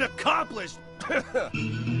 Mission accomplished.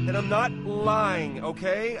 And I'm not lying,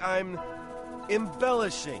 okay? I'm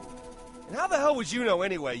embellishing. And how the hell would you know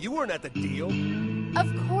anyway? You weren't at the deal. Of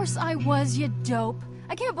course I was, you dope.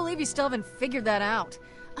 I can't believe you still haven't figured that out.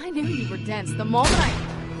 I knew you were dense the moment I...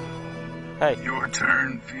 Hey. Your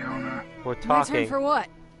turn, Fiona. We're talking. My turn for what?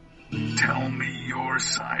 Tell me your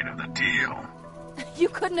side of the deal. You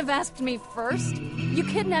couldn't have asked me first. You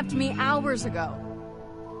kidnapped me hours ago.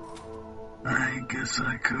 I guess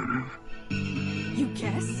I could have. You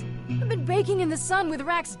guess? I've been baking in the sun with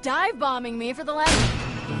Rax dive-bombing me for the last...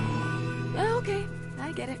 Okay,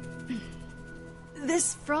 I get it.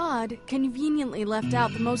 This fraud conveniently left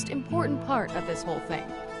out the most important part of this whole thing.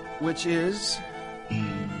 Which is...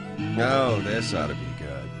 Oh, this ought to be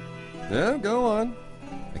good. Yeah, go on.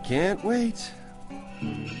 I can't wait.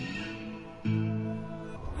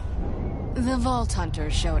 The Vault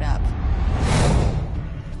Hunter showed up.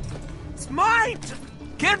 It's mine!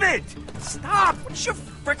 Give it! Stop! What's your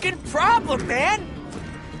frickin' problem, man?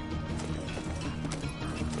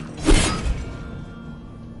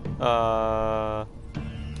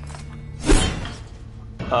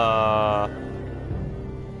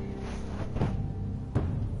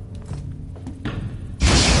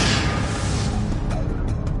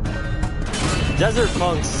 Desert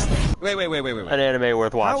Punk's Wait. an anime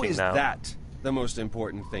worth watching How is now. that the most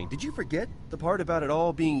important thing? Did you forget the part about it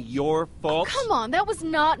all being your fault? Come on, that was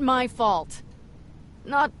not my fault.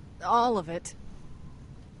 Not all of it.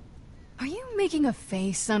 Are you making a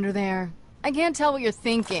face under there? I can't tell what you're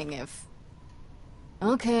thinking if...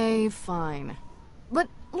 Okay, fine. But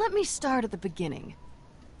let me start at the beginning.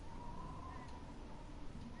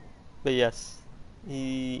 But yes,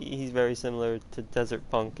 he's very similar to Desert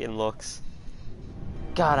Punk in looks.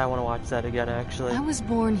 God, I want to watch that again, actually. I was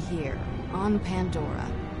born here, on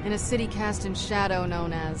Pandora, in a city cast in shadow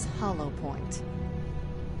known as Hollow Point.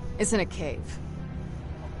 It's in a cave.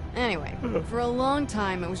 Anyway, for a long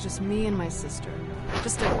time it was just me and my sister.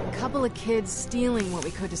 Just a couple of kids stealing what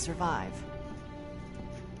we could to survive.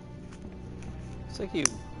 It's like you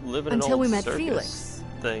live in an Until old we met circus Felix.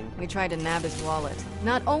 thing. We tried to nab his wallet.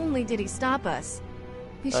 Not only did he stop us,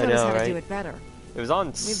 he showed I know, us how to right? do it better. It was on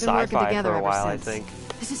We've been working Sci-Fi together for a ever while, since. I think.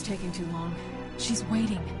 This is taking too long. She's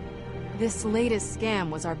waiting. This latest scam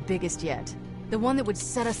was our biggest yet. The one that would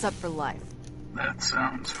set us up for life. That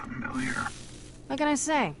sounds familiar. What can I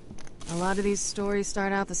say? A lot of these stories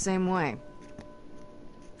start out the same way.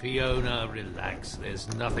 Fiona, relax.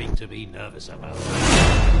 There's nothing to be nervous about.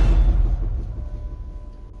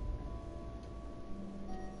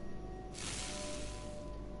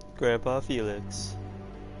 Grandpa Felix.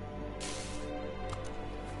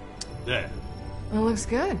 There. It looks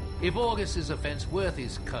good. If August's offense worth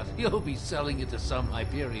his cut, he'll be selling it to some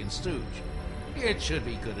Hyperion stooge. It should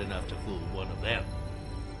be good enough to fool one of them.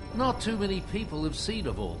 Not too many people have seen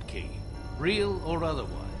a vault key, real or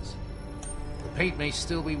otherwise. The paint may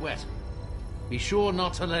still be wet. Be sure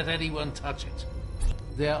not to let anyone touch it.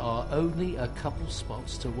 There are only a couple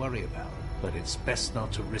spots to worry about, but it's best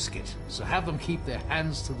not to risk it, so have them keep their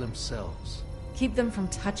hands to themselves. Keep them from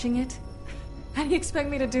touching it? How do you expect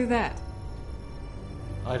me to do that?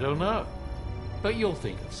 I don't know, but you'll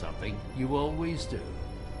think of something. You always do.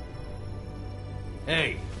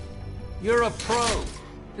 Hey, you're a pro.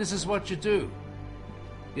 This is what you do.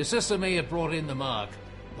 Your sister may have brought in the mark,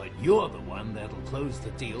 but you're the one that'll close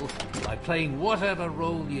the deal by playing whatever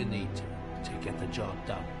role you need to get the job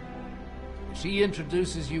done. If she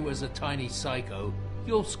introduces you as a tiny psycho,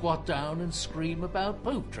 you'll squat down and scream about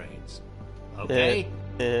poop trains. Okay?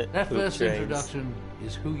 That Poop first trains. introduction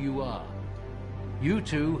is who you are. You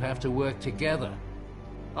two have to work together.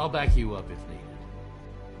 I'll back you up if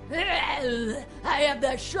needed. I have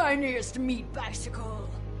the shiniest meat bicycle.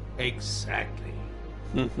 Exactly.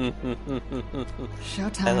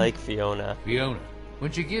 Showtime. I like Fiona. Fiona,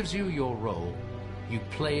 when she gives you your role, you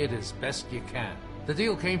play it as best you can. The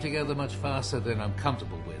deal came together much faster than I'm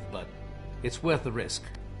comfortable with, but it's worth the risk.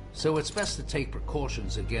 So it's best to take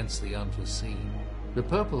precautions against the unforeseen. The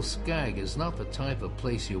Purple Skag is not the type of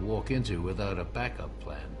place you walk into without a backup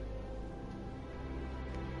plan.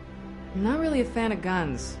 I'm not really a fan of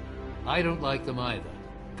guns. I don't like them either.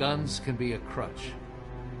 Guns can be a crutch,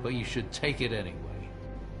 but you should take it anyway.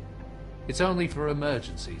 It's only for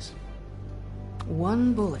emergencies.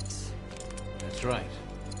 One bullet. That's right.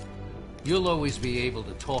 You'll always be able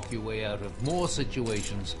to talk your way out of more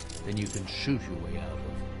situations than you can shoot your way out of.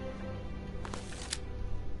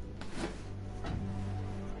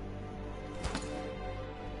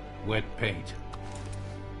 Wet paint.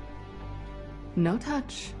 No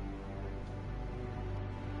touch.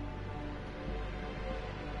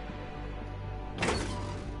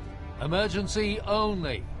 Emergency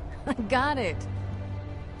only. Got it.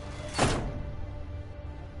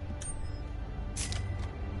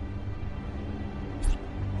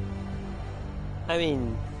 I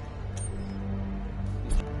mean,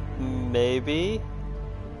 maybe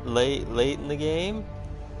late in the game,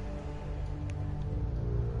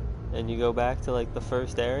 and you go back to like the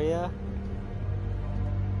first area.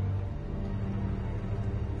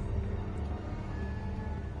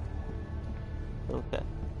 Okay,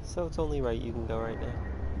 so it's only right you can go right now.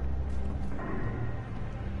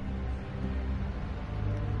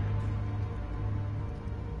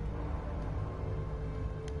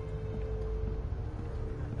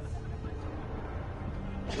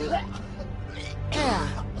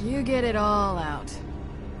 Yeah, you get it all out.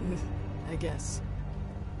 I guess.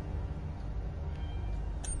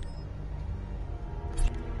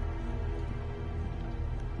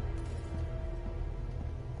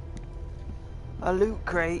 A loot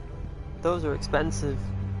crate. Those are expensive.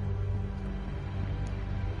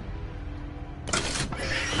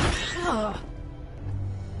 Oh.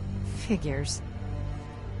 Figures.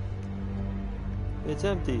 It's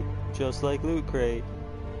empty, just like loot crate.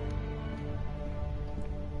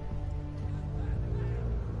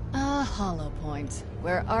 A hollow point,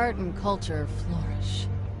 where art and culture flourish.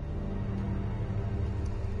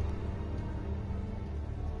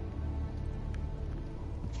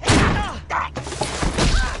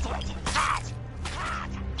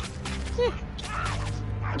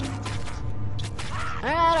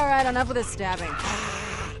 Alright, enough with this stabbing.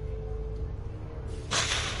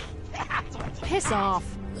 Piss off.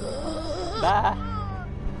 Bye.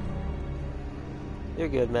 You're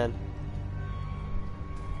good, man.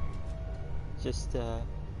 Just, I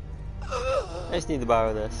just need to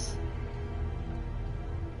borrow this.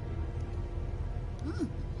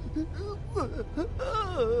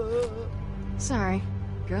 Sorry,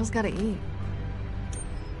 girls gotta eat.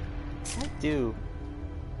 I do.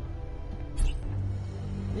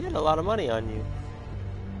 You had a lot of money on you.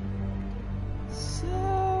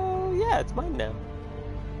 So, yeah, it's mine now.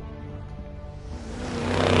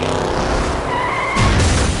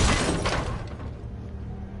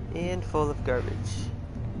 And full of garbage.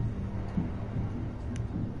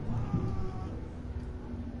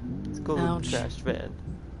 Let's go loot the trash van.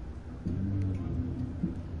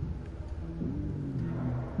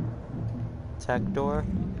 Tech door?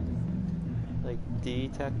 Like D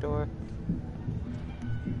tech door?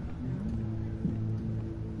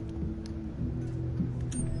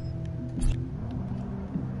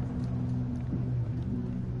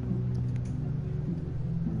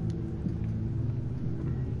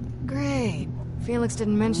 Great. Felix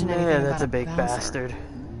didn't mention anything about that's a big bouncer. bastard.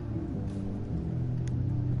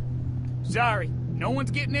 Sorry, no one's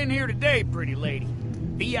getting in here today, pretty lady.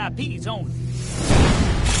 VIP's only.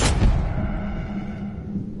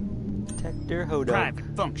 Tector Hodog.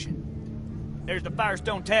 Private function. There's the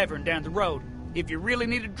Firestone Tavern down the road. If you really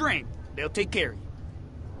need a drink, they'll take care of you.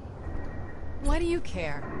 Why do you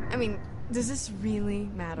care? I mean, does this really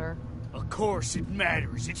matter? Of course it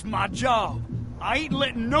matters. It's my job. I ain't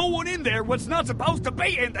letting no one in there what's not supposed to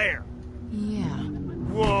be in there. Yeah.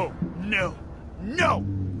 Whoa, no, no.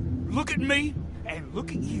 Look at me and look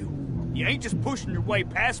at you. You ain't just pushing your way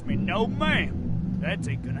past me, no ma'am. That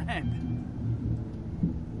ain't gonna happen.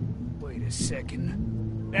 Wait a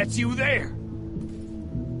second. That's you there.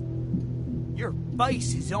 Your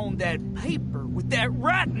face is on that paper with that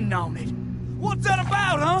writing on it. What's that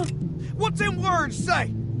about, huh? What's them words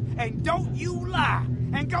say? And don't you lie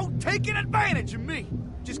and go taking advantage of me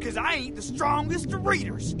just 'cause I ain't the strongest of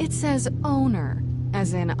readers. It says owner,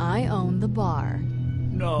 as in I own the bar.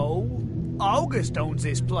 No, August owns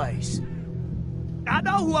this place. I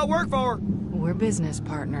know who I work for. We're business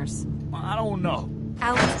partners. I don't know.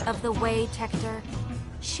 Out of the way, Tector.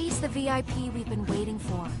 She's the VIP we've been waiting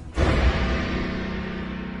for.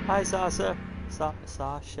 Hi, Sasha.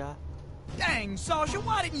 Sasha. Dang, Sasha,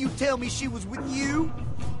 why didn't you tell me she was with you?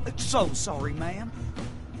 So sorry, ma'am.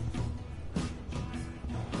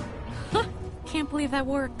 Can't believe that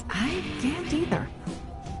worked. I can't either.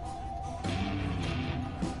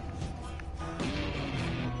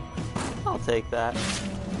 I'll take that.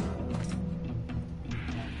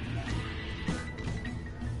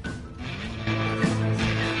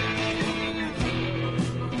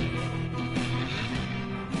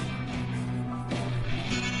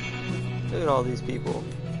 Look at all these people.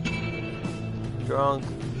 Drunk.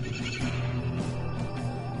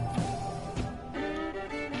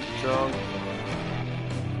 Drunk.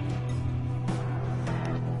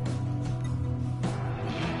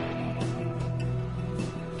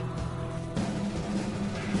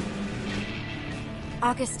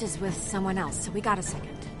 August is with someone else, so we got a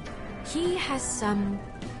second. He has some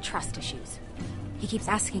trust issues. He keeps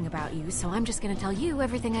asking about you, so I'm just gonna tell you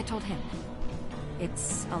everything I told him.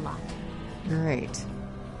 It's a lot. Great.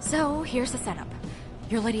 So, here's the setup.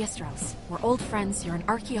 You're Lydia Strauss. We're old friends. You're an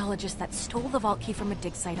archaeologist that stole the vault key from a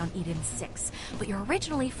dig site on Eden 6. But you're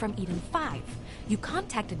originally from Eden 5. You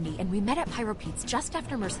contacted me, and we met at Pyro Pete's just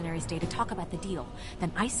after Mercenaries Day to talk about the deal.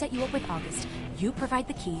 Then I set you up with August. You provide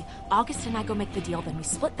the key. August and I go make the deal, then we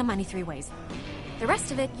split the money 3 ways. The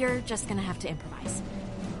rest of it, you're just gonna have to improvise.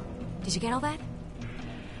 Did you get all that?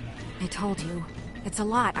 I told you. It's a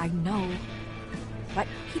lot, I know. But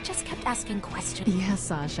he just kept asking questions. Yes,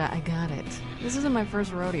 Sasha, I got it. This isn't my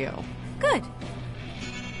first rodeo. Good.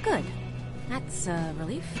 Good. That's a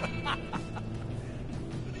relief.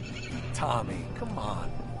 Tommy, come on.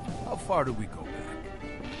 How far do we go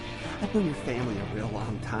back? I've known your family a real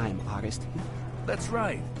long time, August. That's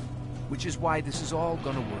right. Which is why this is all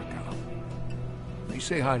gonna work out. You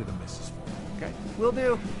say hi to the missus for me, okay? Will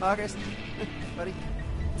do, August. Buddy.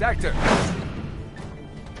 Doctor!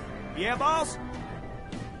 Yeah, boss?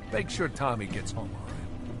 Make sure Tommy gets home all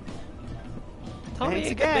right. Tommy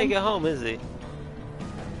ain't gonna make it home, is he?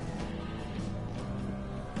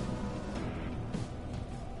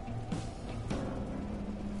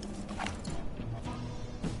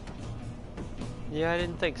 Yeah, I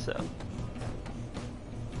didn't think so.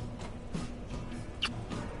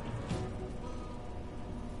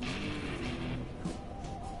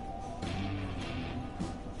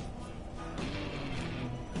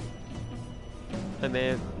 I may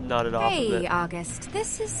have nodded off a bit. Hey, August,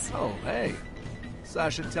 this is... Oh, hey.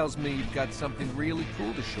 Sasha tells me you've got something really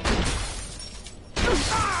cool to show me.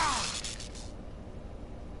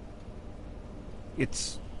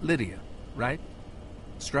 It's Lydia, right?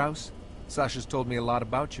 Strauss? Sasha's told me a lot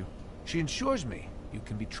about you. She assures me you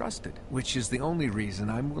can be trusted, which is the only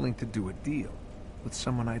reason I'm willing to do a deal with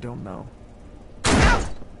someone I don't know.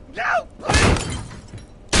 No!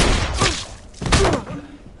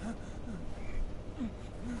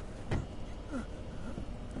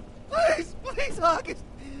 Please! Please, August!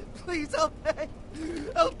 Please, I'll pay!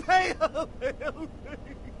 I'll pay! I'll pay! I'll pay!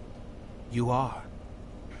 You are.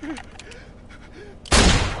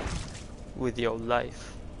 With your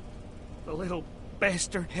life. The little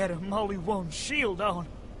bastard had a Molly 1 shield on.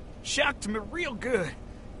 Shocked me real good.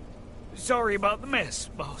 Sorry about the mess,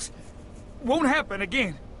 boss. Won't happen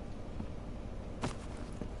again.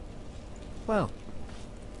 Well,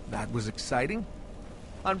 that was exciting.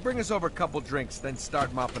 Bring us over a couple drinks, then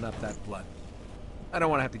start mopping up that blood. I don't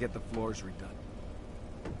want to have to get the floors redone.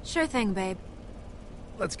 Sure thing, babe.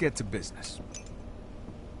 Let's get to business.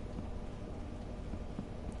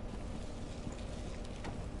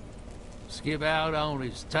 Skip out on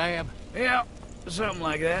his tab? Yeah, something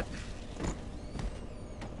like that.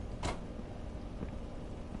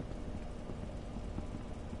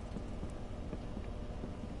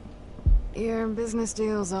 Your business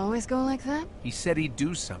deals always go like that? He said he'd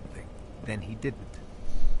do something, then he didn't.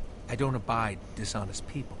 I don't abide dishonest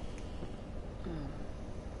people.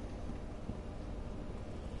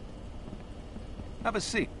 Have a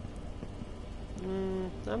seat.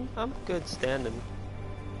 I'm good standing.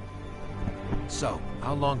 So,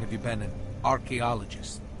 how long have you been an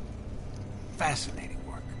archaeologist? Fascinating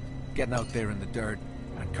work. Getting out there in the dirt,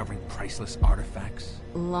 uncovering priceless artifacts.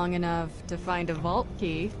 Long enough to find a vault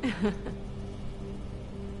key.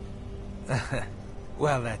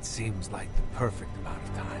 Well, that seems like the perfect amount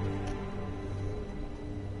of time.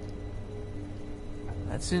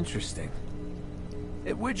 That's interesting.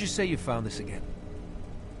 Where'd you say you found this again?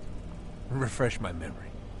 Refresh my memory.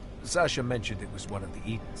 Sasha mentioned it was one of the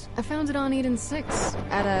Edens. I found it on Eden 6,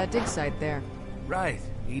 at a dig site there. Right,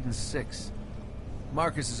 Eden 6.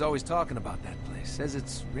 Marcus is always talking about that place. Says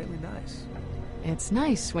it's really nice. It's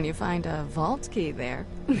nice when you find a vault key there.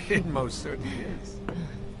 It most certainly is.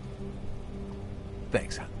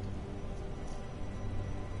 Thanks, hon.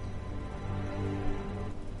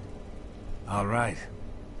 All right.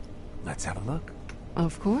 Let's have a look.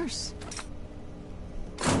 Of course.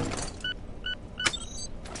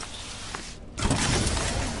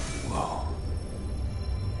 Whoa.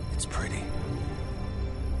 It's pretty.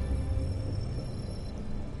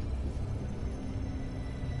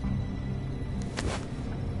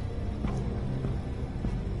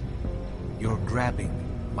 You're grabbing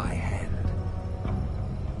my hand.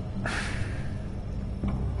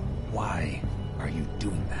 Why are you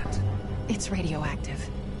doing that? It's radioactive.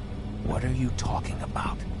 What are you talking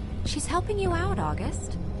about? She's helping you out,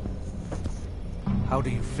 August. How do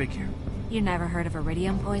you figure? You never heard of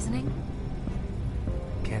iridium poisoning?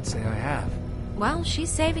 Can't say I have. Well, she's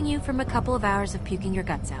saving you from a couple of hours of puking your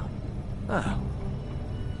guts out. Oh.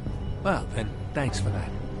 Well, then, thanks for that.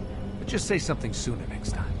 But just say something sooner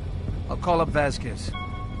next time. I'll call up Vasquez.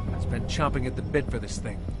 He's been chomping at the bit for this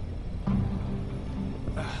thing.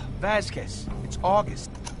 Vasquez, it's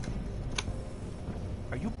August.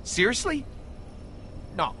 Are you... Seriously?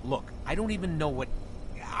 No, look, I don't even know what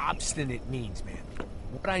obstinate means, man.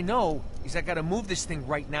 What I know is I gotta move this thing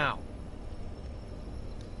right now.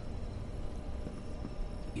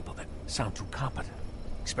 People that sound too competent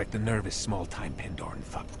expect a nervous, small-time Pandoran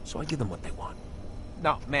fuck, so I give them what they want.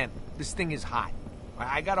 No, man, this thing is hot.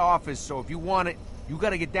 I got office, so if you want it, you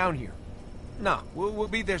gotta get down here. No, we'll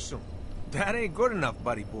be there soon. That ain't good enough,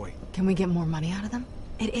 buddy boy. Can we get more money out of them?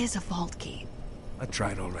 It is a vault key. I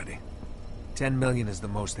tried already. 10 million is the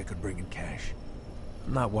most they could bring in cash.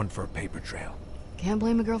 I'm not one for a paper trail. Can't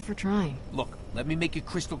blame a girl for trying. Look, let me make it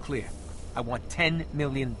crystal clear. I want $10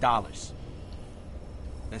 million.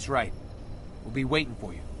 That's right. We'll be waiting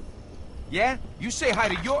for you. Yeah? You say hi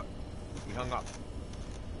to your... He hung up.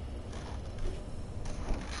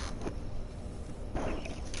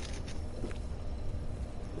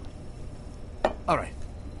 All right.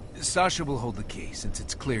 Sasha will hold the key, since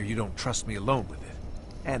it's clear you don't trust me alone with it.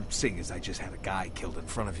 And seeing as I just had a guy killed in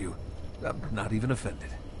front of you, I'm not even offended.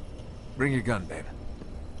 Bring your gun, babe.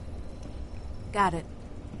 Got it.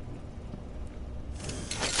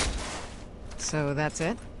 So that's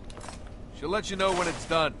it? She'll let you know when it's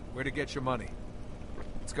done, where to get your money.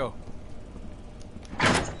 Let's go.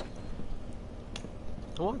 I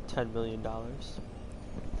want $10 million.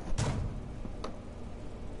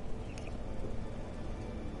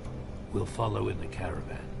 We'll follow in the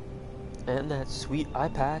caravan. And that sweet eye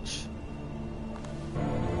patch.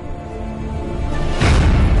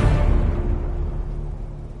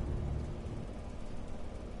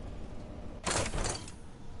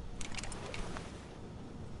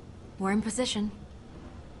 We're in position.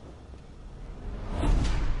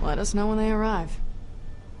 Let us know when they arrive.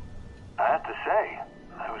 I have to say,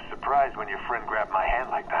 I was surprised when your friend grabbed my hand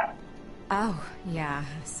like that. Oh, yeah,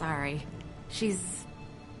 sorry. She's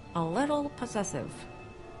a little possessive.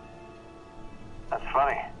 That's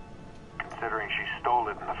funny, considering she stole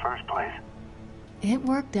it in the first place. It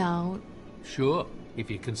worked out. Sure, if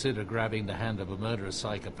you consider grabbing the hand of a murderous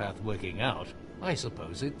psychopath working out, I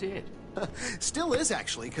suppose it did. Still is,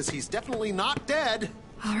 actually, because he's definitely not dead.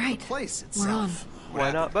 All right, the place we're on. itself.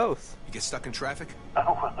 Why not both? You get stuck in traffic?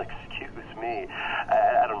 Oh, well, excuse me.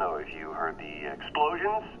 I don't know if you heard the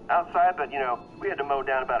explosions outside, but, you know, we had to mow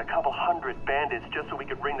down about a couple hundred bandits just so we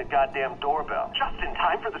could ring the goddamn doorbell. Just in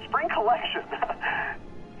time for the spring collection.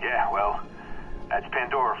 Yeah, well, that's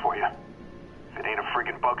Pandora for you. If it ain't a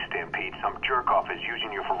friggin' bug stampede, some jerk-off is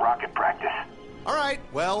using you for rocket practice. All right,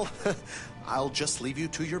 well, I'll just leave you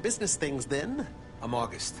to your business things then. I'm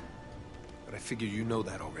August, but I figure you know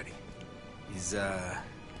that already. Is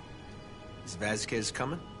Vasquez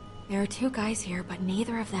coming? There are two guys here, but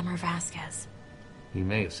neither of them are Vasquez. He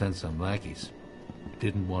may have sent some lackeys.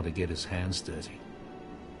 Didn't want to get his hands dirty.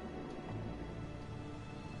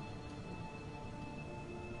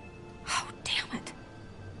 Oh, damn it.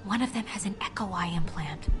 One of them has an echo eye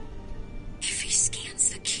implant. If he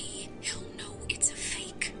scans the key, he'll know it's a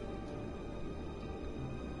fake.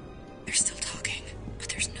 They're still talking, but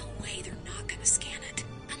there's no way they're not gonna scan it.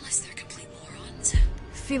 Unless they're complete morons.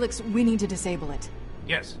 Felix, we need to disable it.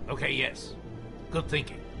 Yes, okay, yes. Good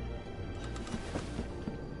thinking.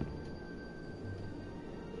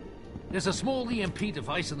 There's a small EMP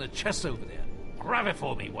device in the chest over there. Grab it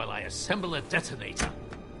for me while I assemble a detonator.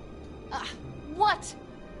 What?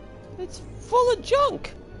 It's full of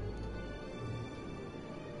junk.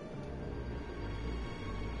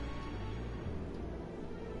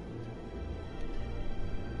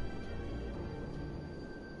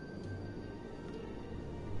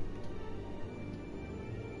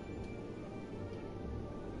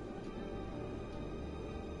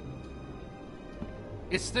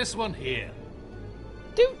 It's this one here.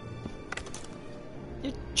 Dude,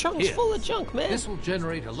 your chunk's Here. full of junk, man. This will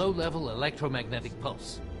generate a low-level electromagnetic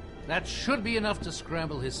pulse. That should be enough to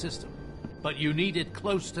scramble his system. But you need it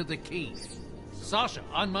close to the key. Sasha,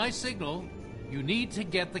 on my signal, you need to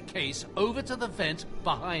get the case over to the vent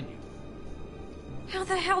behind you. How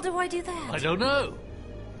the hell do I do that? I don't know.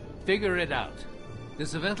 Figure it out.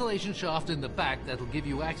 There's a ventilation shaft in the back that'll give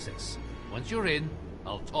you access. Once you're in,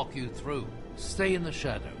 I'll talk you through. Stay in the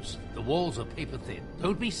shadows. The walls are paper thin.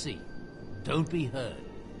 Don't be seen. Don't be heard.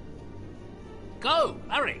 Go!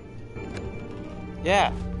 Hurry!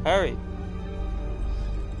 Yeah, hurry.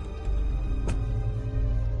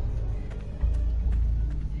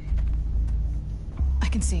 I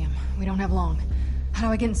can see him. We don't have long. How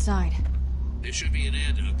do I get inside? There should be an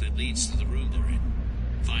air duct that leads to the room they're in.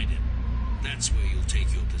 Find him. That's where you'll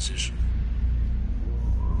take your position.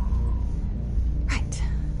 Right.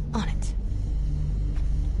 On it.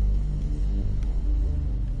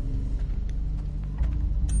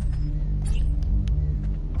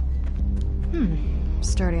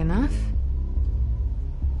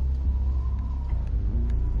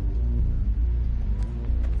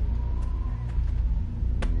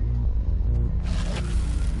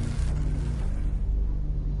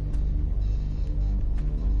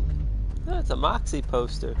 It's a Moxie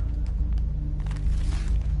poster.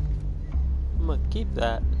 I'm gonna keep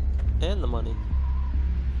that and the money.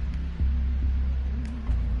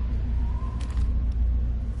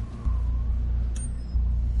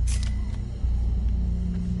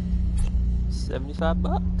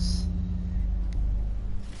 $75.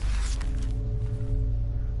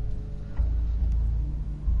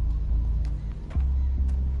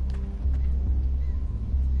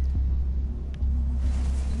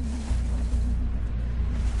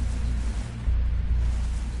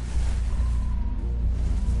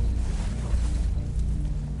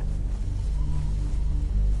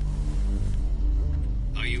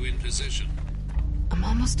 Are you in position? I'm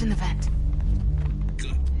almost in the vent.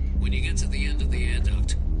 Good. When you get to the end of the air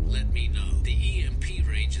duct, let me know. The EMP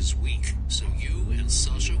range is weak, so you and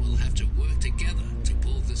Sasha will have to work together to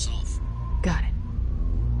pull this off. Got it.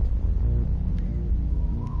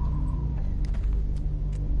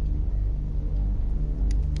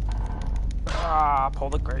 Ah, pull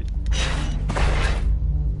the crate.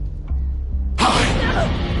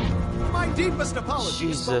 My deepest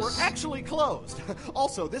apologies, but we're Jesus. actually closed.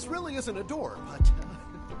 Also, this really isn't a door, but...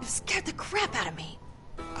 You scared the crap out of me.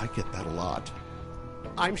 I get that a lot.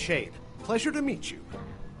 I'm Shade. Pleasure to meet you.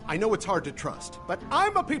 I know it's hard to trust, but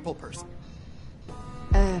I'm a people person.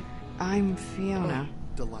 I'm Fiona.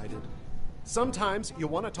 Delighted. Sometimes you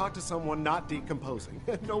want to talk to someone not decomposing.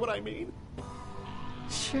 Know what I mean?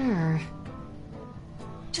 Sure.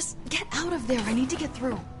 Just get out of there. I need to get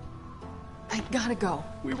through. I gotta go.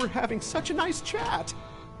 We were having such a nice chat.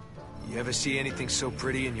 You ever see anything so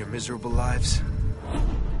pretty in your miserable lives?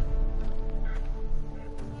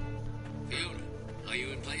 Fiona, are you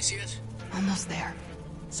in place yet? Almost there.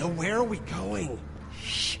 So where are we going?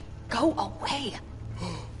 Shh. Go away.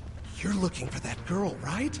 You're looking for that girl,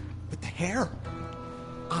 right? With the hair.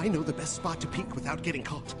 I know the best spot to peek without getting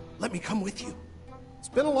caught. Let me come with you. It's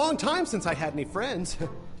been a long time since I had any friends.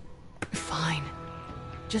 Fine.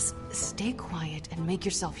 Just stay quiet and make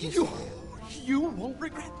yourself useful. You won't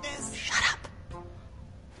regret this. Shut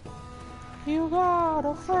up. You got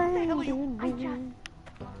a friend in me.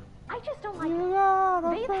 I just don't like You it. got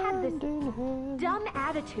a They've had friend this in him. dumb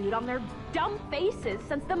attitude on their dumb faces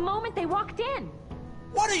since the moment they walked in.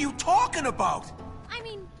 What are you talking about? I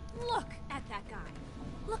mean, look at that guy.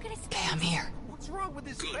 Look at his face. Okay, I'm here. What's wrong with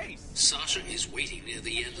his face? Sasha is waiting near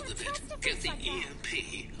the end of the vent. Get the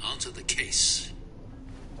EMP onto the case.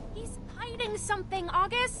 He's hiding something,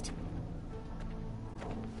 August.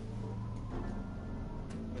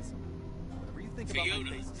 Listen, whatever you think about my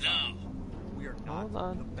Fiona, face is now. we are not Hold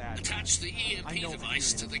on. the bad Attach the EMP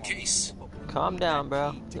device to the case. Calm down,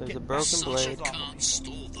 bro. There's a broken Sasha blade. can't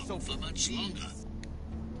store them for much longer.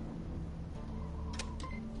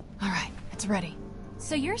 All right, it's ready.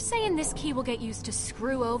 So you're saying this key will get used to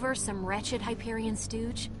screw over some wretched Hyperion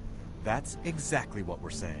stooge? That's exactly what we're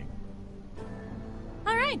saying.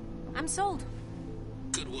 All right, I'm sold.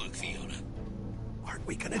 Good work, Fiona. Aren't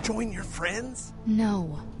we gonna join your friends?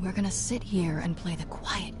 No, we're gonna sit here and play the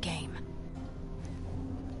quiet game.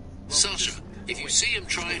 Sasha, if you see him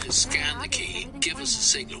trying to scan the key, give us a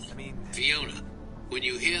signal. Fiona, when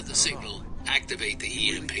you hear the signal, activate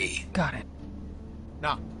the EMP. Got it.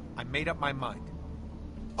 Nah, I made up my mind.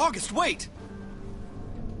 August, wait!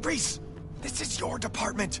 Reese, this is your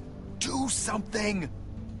department. Do something.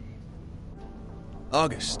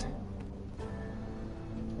 August.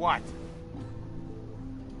 What?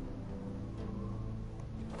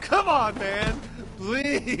 Come on, man!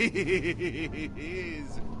 Please!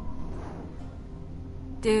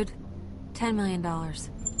 Dude, $10 million.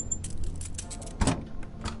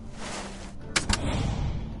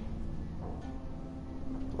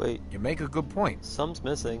 Wait, You make a good point. some's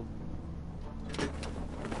missing.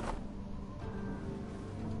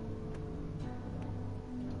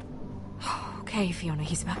 Okay, Fiona,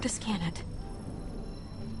 he's about to scan it.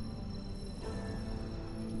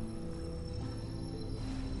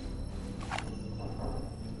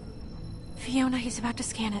 Fiona, he's about to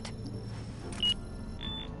scan it.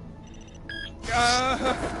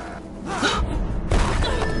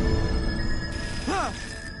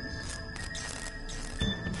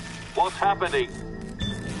 What's happening?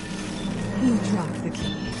 He dropped the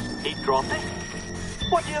key. He dropped it?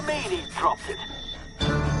 What do you mean he dropped it?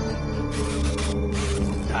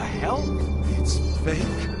 The hell? It's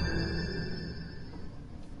fake.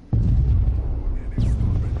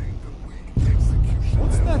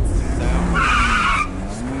 What's that sound?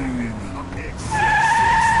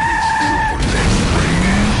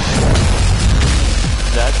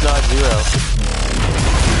 That's not Zero.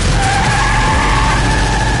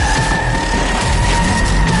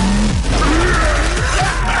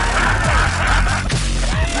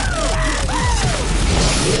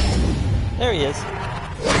 is.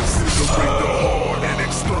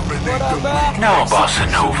 Now, Bossa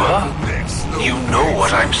Nova, you know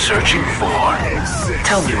what I'm searching for.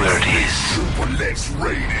 Tell me where it is.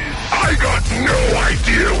 I got no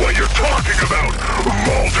idea what you're talking about,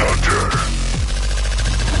 Vault Hunter!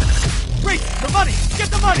 Wait, the money! Get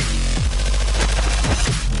the money!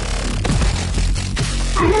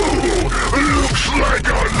 Ooh, looks like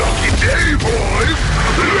our lucky day, boys!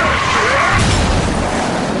 Let's rock!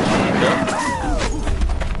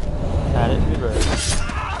 Got it, reverse.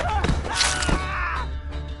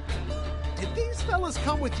 Did these fellas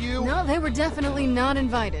come with you? No, they were definitely not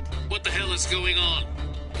invited. What the hell is going on?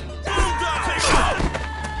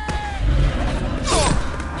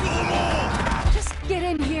 Just get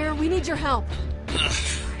in here. We need your help.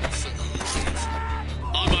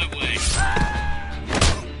 On my way.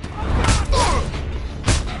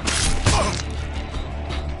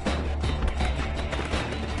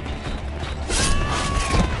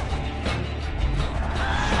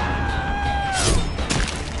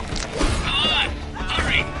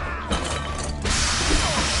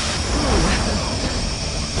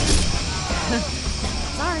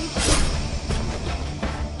 Sorry.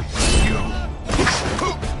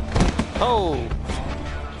 Oh!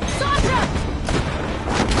 Sandra!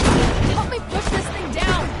 Help me push this thing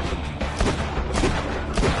down!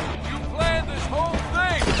 You planned this whole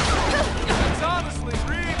thing! It's honestly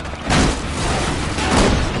real!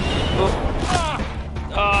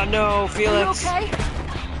 Oh no, Felix! You okay?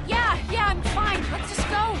 Yeah, I'm fine. Let's just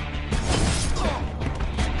go.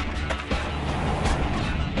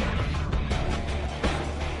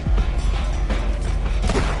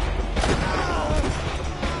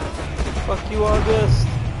 Fuck you, August.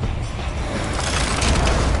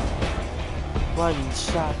 One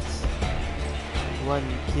shot. One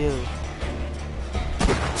kill.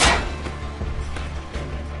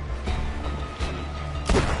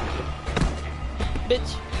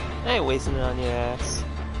 Bitch, I ain't wasting it on your ass.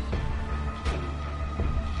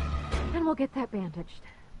 And we'll get that bandaged.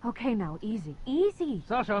 Okay, now, easy. Easy.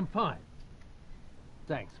 Sasha, I'm fine.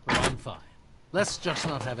 Thanks, but I'm fine. Let's just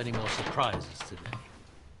not have any more surprises today.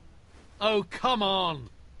 Oh, come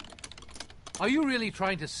on! Are you really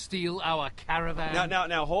trying to steal our caravan?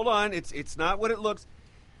 Now, hold on. It's not what it looks.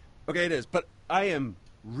 Okay, it is, but I am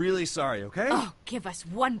really sorry, okay? Oh, give us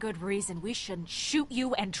one good reason we shouldn't shoot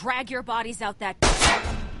you and drag your bodies out that...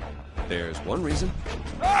 There's one reason.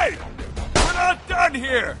 Hey! We're not done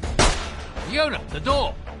here! Fiona, the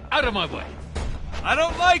door! Out of my way! I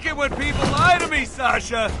don't like it when people lie to me,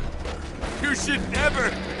 Sasha! You should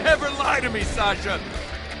never, ever lie to me, Sasha!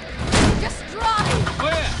 Just drive!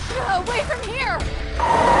 Where? Away from here!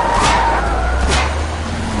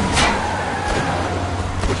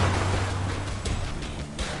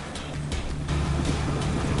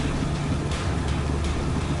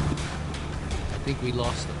 I think we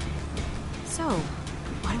lost them. So,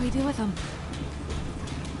 what do we do with them?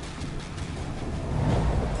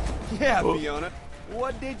 Yeah, Fiona.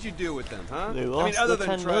 What did you do with them, huh? They lost other the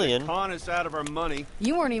than 10 try million. to con us out of our money.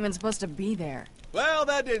 You weren't even supposed to be there. Well,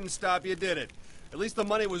 that didn't stop you, did it? At least the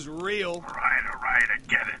money was real. All right, I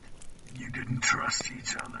get it. You didn't trust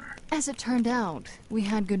each other. As it turned out, we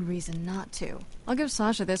had good reason not to. I'll give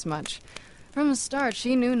Sasha this much. From the start,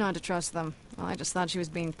 she knew not to trust them. Well, I just thought she was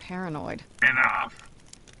being paranoid. Enough.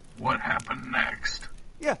 What happened next?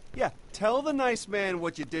 Yeah. Tell the nice man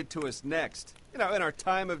what you did to us next. In our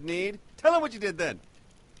time of need. Tell him what you did then.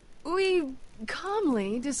 We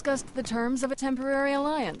calmly discussed the terms of a temporary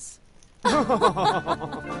alliance.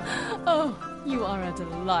 Oh, you are a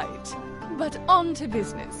delight. But on to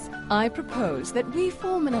business. I propose that we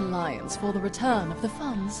form an alliance for the return of the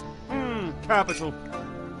funds. Capital.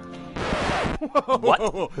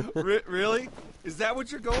 What? Really? Is that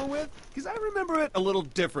what you're going with? Because I remember it a little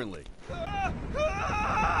differently.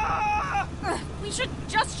 We should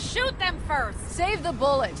just shoot them first! Save the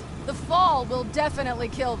bullet. The fall will definitely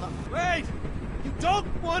kill them. Wait! You don't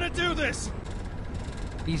want to do this!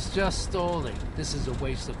 He's just stalling. This is a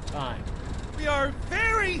waste of time. We are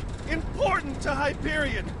very important to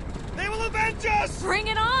Hyperion. They will avenge us! Bring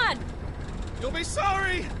it on! You'll be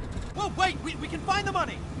sorry! Whoa, wait! We can find the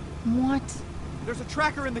money! What? There's a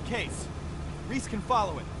tracker in the case. Reese can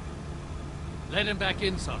follow it. Let him back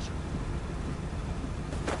in, Sasha.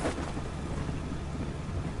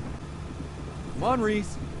 Come on,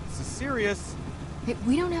 Reese. This is serious. Hey,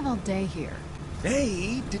 we don't have all day here.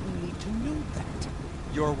 They didn't need to know that.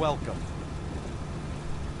 You're welcome.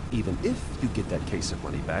 Even if you get that case of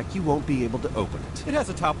money back, you won't be able to open it. It has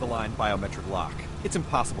a top-of-the-line biometric lock. It's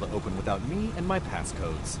impossible to open without me and my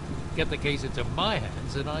passcodes. Get the case into my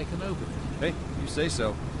hands and I can open it. Hey, you say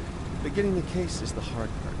so. But getting the case is the hard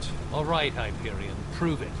part. All right, Hyperion,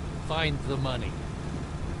 prove it. Find the money.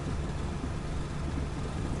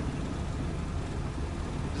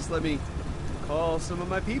 Just let me call some of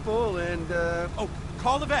my people and, Oh,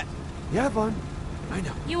 call the vet! Yeah, Vaughn. I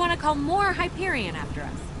know. You want to call more Hyperion after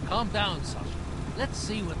us? Calm down, Sasha. Let's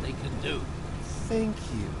see what they can do. Thank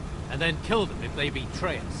you. And then kill them if they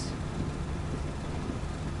betray us.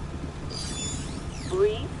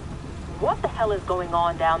 Breeze, what the hell is going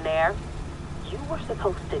on down there? You were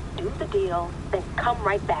supposed to do the deal, then come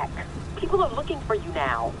right back. People are looking for you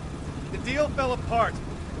now. The deal fell apart.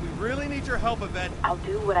 We really need your help, Yvette. I'll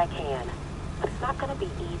do what I can, but it's not gonna be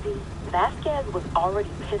easy. Vasquez was already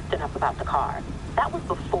pissed enough about the car. That was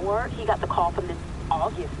before he got the call from this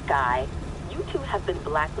August guy. You two have been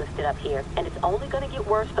blacklisted up here, and it's only gonna get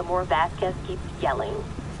worse the more Vasquez keeps yelling.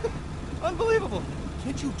 Unbelievable.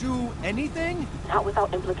 Can't you do anything? Not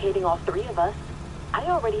without implicating all three of us. I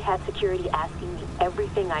already had security asking me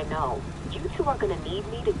everything I know. You two are gonna need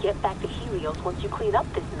me to get back to Helios once you clean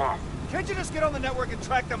up this mess. Can't you just get on the network and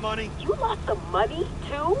track the money? You lost the money,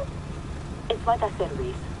 too? It's like I said,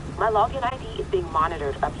 Reese. My login ID is being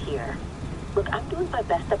monitored up here. Look, I'm doing my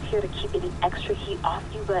best up here to keep any extra heat off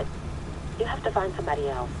you, but you have to find somebody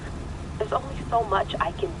else. There's only so much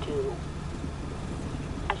I can do.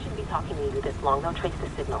 I shouldn't be talking to you this long. They'll trace the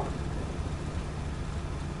signal.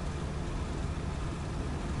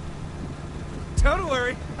 Don't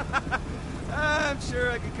worry. I'm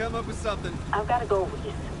sure I could come up with something. I've got to go,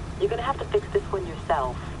 Reese. You're gonna have to fix this one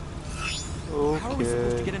yourself. Okay. How are we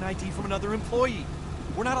supposed to get an ID from another employee?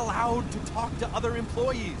 We're not allowed to talk to other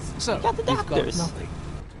employees. So, got the doctors. Nothing.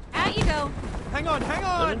 Out you go. Hang on, hang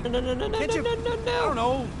on! No, Can't you, no. I don't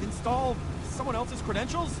know, install someone else's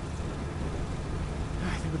credentials?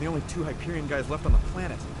 I think we're the only two Hyperion guys left on the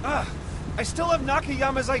planet. Ugh! I still have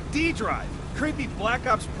Nakayama's ID drive! Creepy Black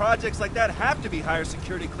Ops projects like that have to be higher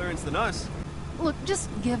security clearance than us. Look, just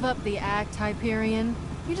give up the act, Hyperion.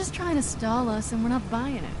 You're just trying to stall us, and we're not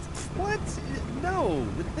buying it. What? No.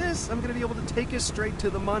 With this, I'm gonna be able to take us straight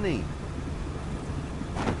to the money.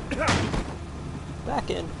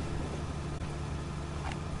 Back in.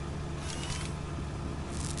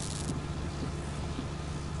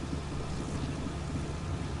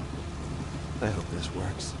 I hope this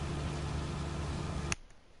works.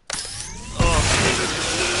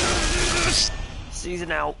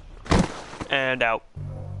 Season out. And out.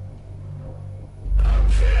 I'm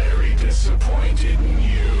very disappointed in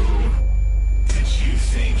you. Did you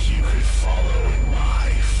think you could follow in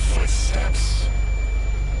my footsteps?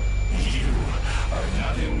 You are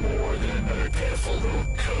nothing more than another pitiful little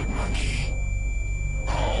code monkey.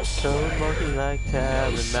 All Code monkey like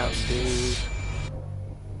Tab and Mountain Dew.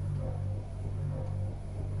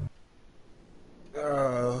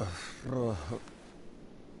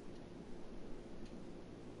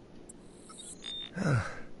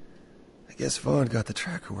 I guess Vaughn got the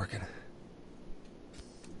tracker working.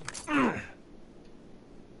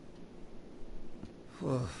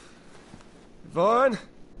 Vaughn?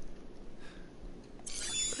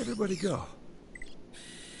 Where'd everybody go?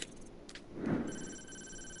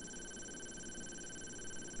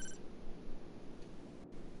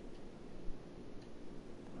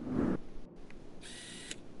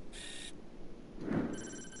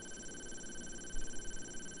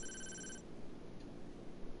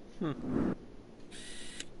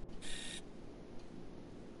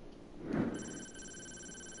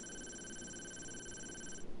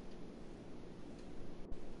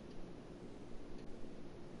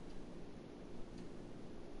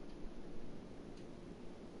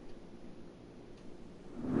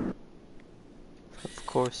 Of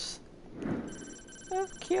course. Of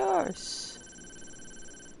course.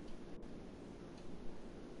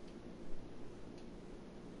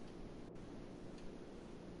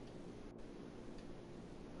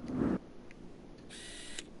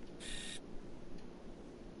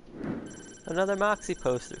 Another Moxie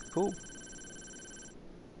poster. Cool.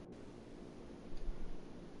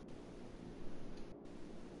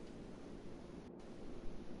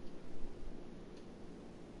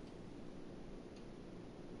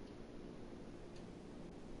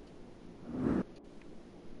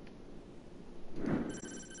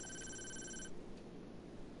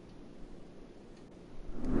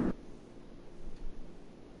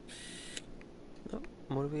 Oh,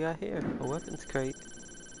 what do we got here? A weapons crate.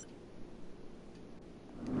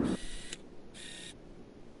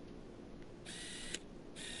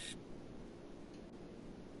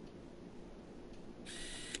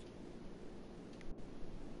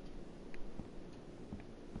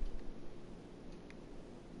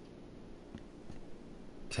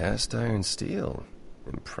 Cast iron steel.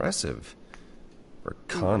 Impressive. For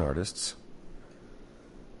con artists.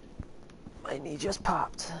 My knee just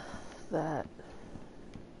popped. That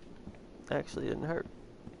actually didn't hurt.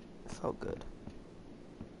 It felt good.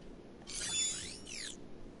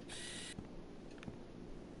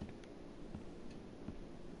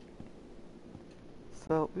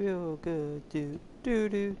 Felt real good. Do do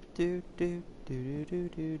do do do do do do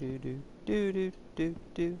do do do do do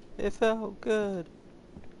do. It felt good.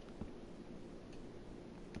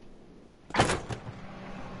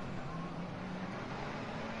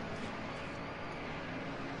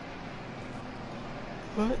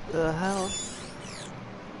 What the hell?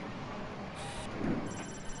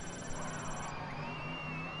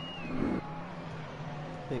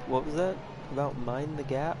 Wait, what was that? About Mind the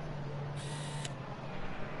Gap?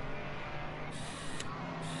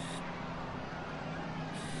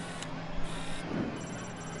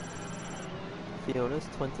 Fiona's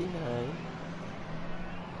 29.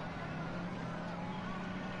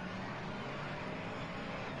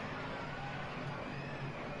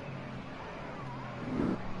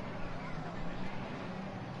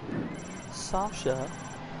 Sasha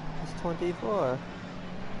is 24.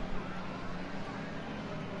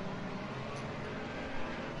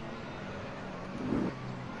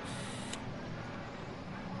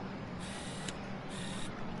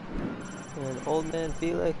 And old man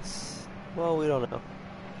Felix, well, we don't know.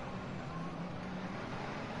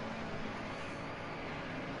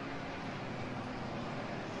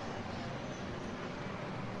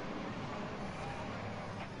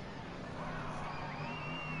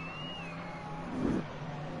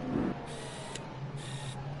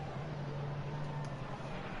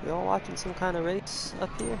 We all watching some kind of race up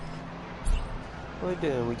here? What are we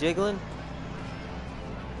doing? We jiggling?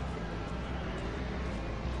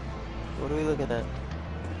 What are we looking at?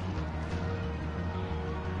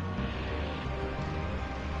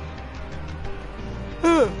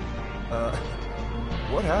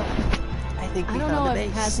 What happened? I think we I don't found know a if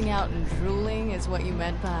base. passing out and drooling is what you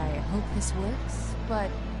meant by hope this works,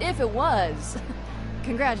 but if it was,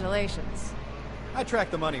 congratulations. I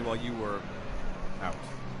tracked the money while you were out.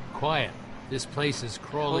 Quiet. This place is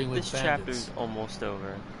crawling Hope with this bandits. chapter's almost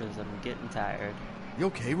over, because I'm getting tired. You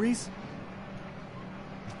okay, Reese?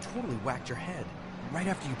 You totally whacked your head right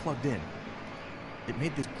after you plugged in. It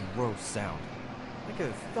made this gross sound, like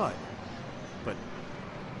a thud, but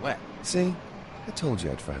wet. See? I told you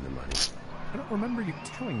I'd find the money. I don't remember you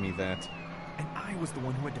telling me that. And I was the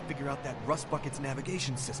one who had to figure out that Rust Bucket's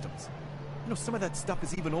navigation systems. You know, some of that stuff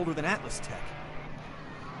is even older than Atlas tech.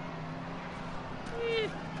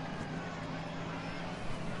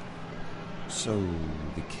 So,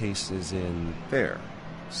 the case is in there?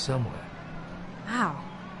 Somewhere. Wow,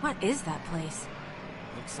 what is that place?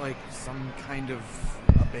 Looks like some kind of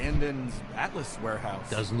abandoned Atlas warehouse.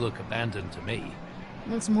 Doesn't look abandoned to me.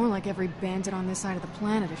 Looks more like every bandit on this side of the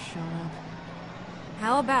planet has shown up.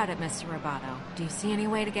 How about it, Mr. Roboto? Do you see any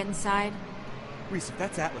way to get inside? Reese, if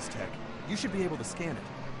that's Atlas tech, you should be able to scan it.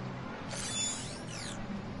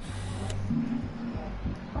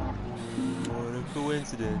 What a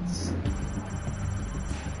coincidence.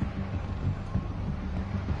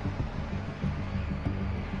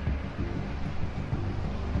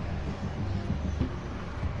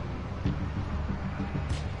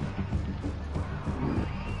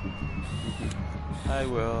 I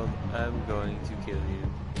will. I'm going to kill you.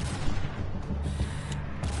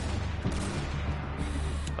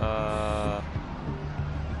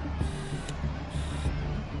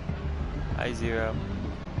 Hi, Zero.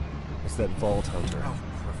 It's that Vault Hunter. Oh,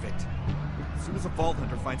 perfect. As soon as a Vault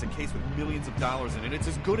Hunter finds a case with millions of dollars in it, it's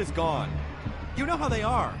as good as gone. You know how they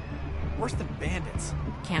are. Worse than bandits.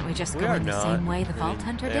 Can't we just go in the same way the Vault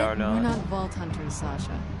Hunter did? We're not Vault Hunters,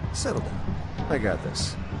 Sasha. Settle down. I got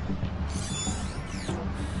this.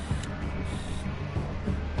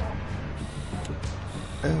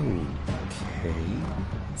 Okay.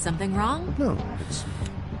 Something wrong? No, it's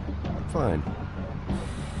fine.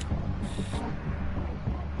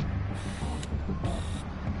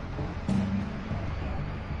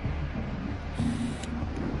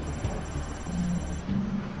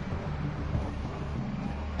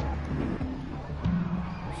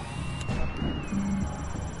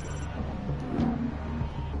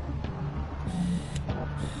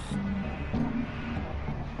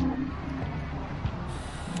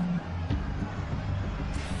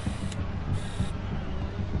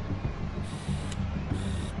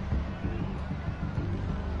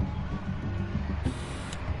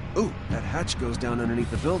 Ooh, that hatch goes down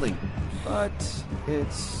underneath the building, but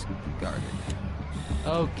it's guarded.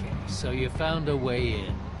 Okay, so you found a way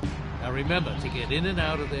in. Now remember to get in and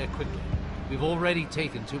out of there quickly. We've already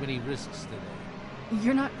taken too many risks today.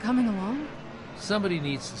 You're not coming along? Somebody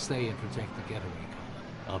needs to stay and protect the getaway car.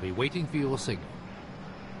 I'll be waiting for your signal.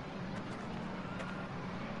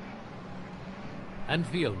 And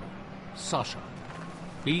Fiona, Sasha,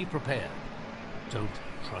 be prepared. Don't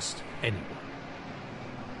trust anyone.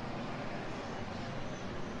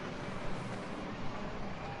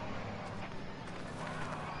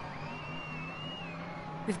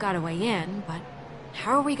 We've got a way in, but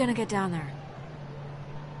how are we gonna get down there?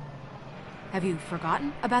 Have you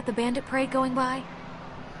forgotten about the bandit parade going by?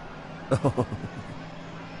 Oh,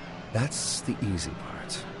 that's the easy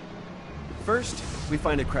part. First, we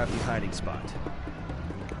find a crafty hiding spot.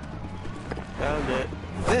 Found it.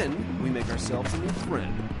 Then, we make ourselves a new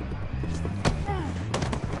friend.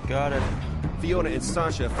 Got it. Fiona and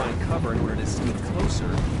Sasha find cover in order to sneak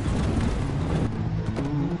closer.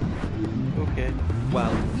 Okay.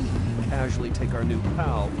 While we casually take our new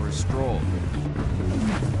pal for a stroll.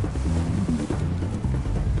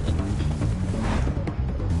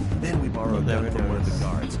 Then we borrow a gun from one of the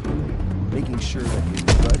guards, making sure that his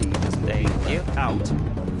buddy doesn't get out.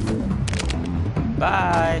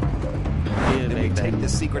 Bye. Then we take the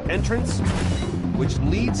secret entrance, which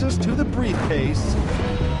leads us to the briefcase.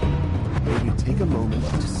 And we take a moment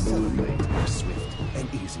to celebrate our swift and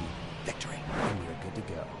easy victory. And we're good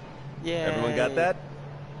to go. Yeah. Everyone got that?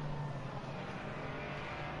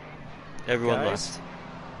 Everyone Guys?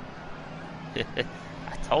 must.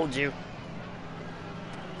 I told you.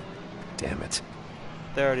 Damn it.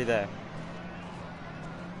 They're already there.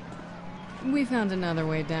 We found another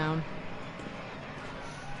way down.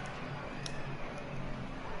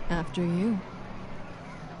 After you.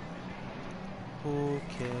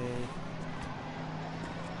 Okay.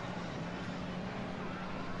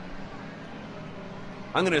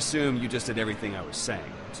 I'm gonna assume you just did everything I was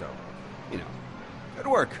saying, so, you know, good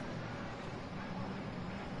work.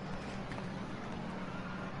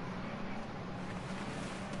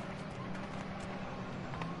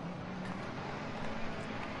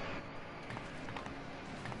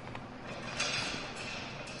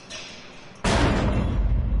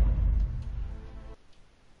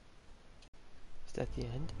 Is that the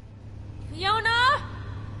end? Fiona!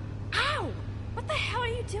 Ow! What the hell are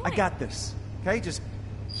you doing? I got this, okay? Just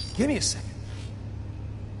give me a second.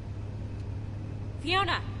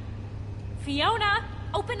 Fiona! Fiona!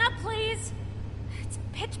 Open up, please! It's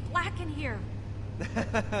pitch black in here.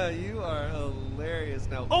 You are hilarious.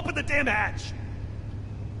 Now open the damn hatch!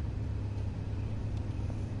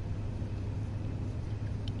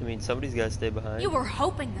 I mean, somebody's got to stay behind. You were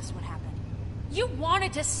hoping this would happen. You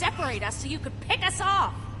wanted to separate us so you could pick us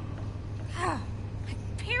off.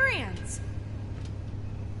 Hyperions.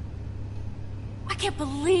 I can't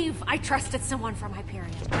believe I trusted someone from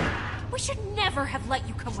Hyperion. We should never have let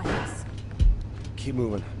you come with us. Keep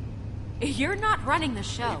moving. You're not running the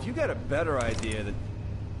show. If you got a better idea, then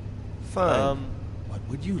Fine. What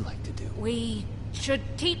would you like to do? We should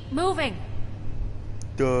keep moving.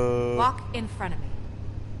 Duh. Walk in front of me.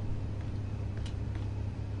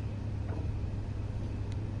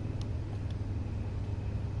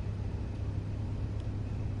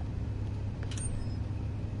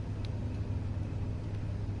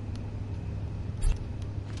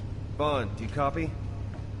 Vaughn, do you copy?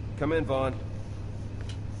 Come in, Vaughn.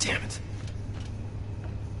 Damn it.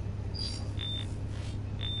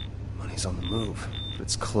 Money's on the move, but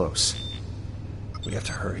it's close. We have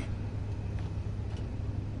to hurry.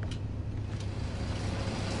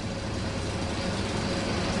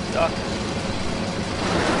 Duck.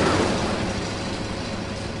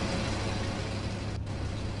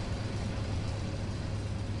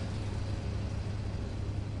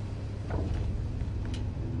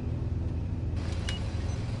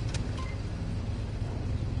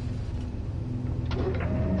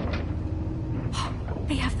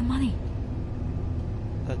 They have the money.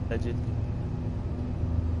 Alleged.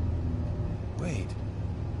 Wait.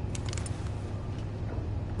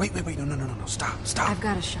 Wait, no, stop. I've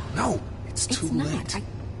got a shot. No, it's too not. late.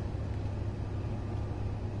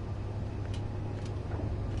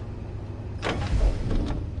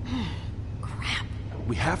 Crap.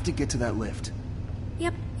 We have to get to that lift.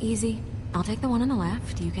 Yep, easy. I'll take the one on the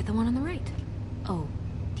left, you get the one on the right. Oh,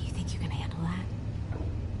 do you think you can handle that?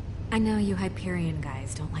 I know you Hyperion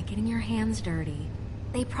guys don't like getting your hands dirty.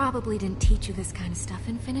 They probably didn't teach you this kind of stuff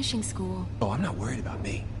in finishing school. Oh, I'm not worried about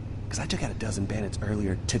me. Because I took out a dozen bandits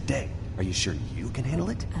earlier today. Are you sure you can handle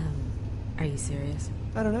it? Are you serious?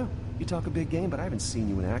 I don't know. You talk a big game, but I haven't seen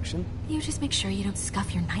you in action. You just make sure you don't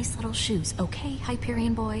scuff your nice little shoes, okay,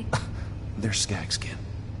 Hyperion boy? They're skag skin.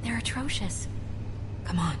 They're atrocious.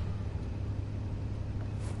 Come on.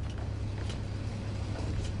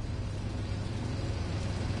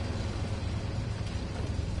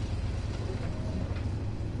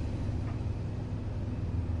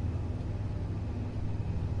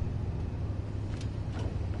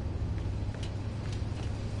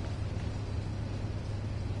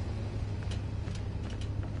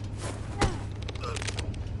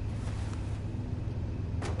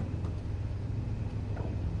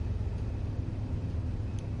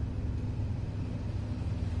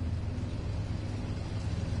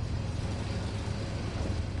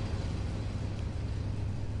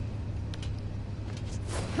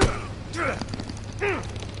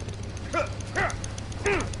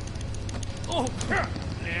 Oh,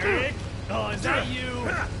 Eric? Oh, is that you?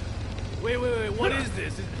 Wait, what is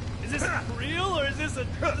this? Is this real or is this a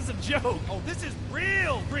joke? Oh, this is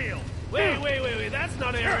real. Wait, that's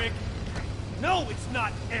not Eric. No, it's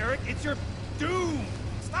not Eric, it's your doom.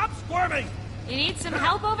 Stop squirming! You need some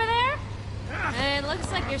help over there? It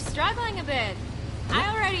looks like you're struggling a bit.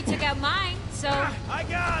 I already took out mine, so... I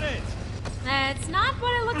got it! It's not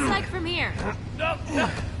what it looks like from here. No,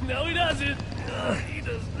 he doesn't. He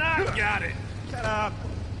does not got it. Shut up.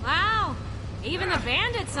 Wow, even the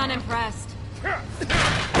bandit's unimpressed.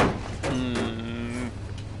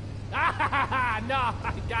 No,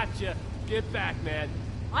 I gotcha. Get back, man.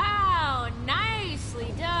 Wow,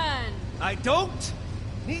 nicely done. I don't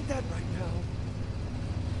need that right now.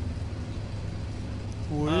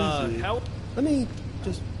 What is it? Help? Let me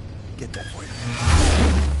just get that for you.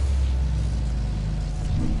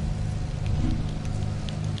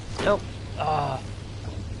 Nope. Oh,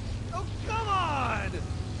 come on!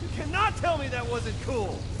 You cannot tell me that wasn't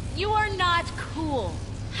cool. You are not cool.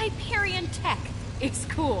 Hyperion tech is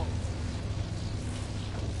cool.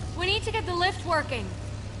 We need to get the lift working.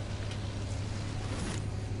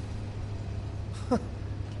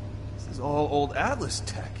 This is all old Atlas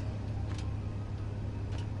tech.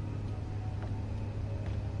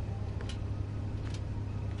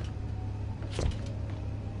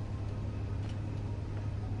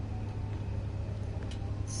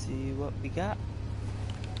 See what we got.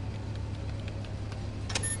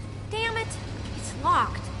 Damn it! It's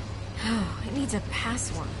locked. It needs a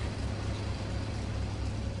password.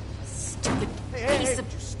 Stupid piece of...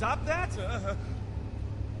 Did you stop that?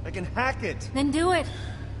 I can hack it. Then do it.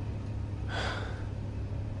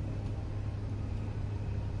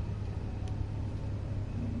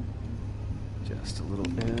 Just a little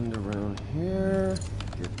end around here.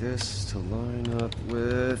 Get this to line up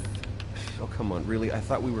with... Oh, come on, really? I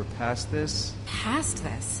thought we were past this? Past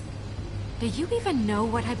this? Do you even know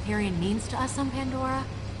what Hyperion means to us on Pandora?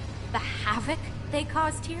 The havoc they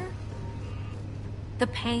caused here? The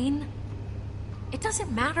pain? It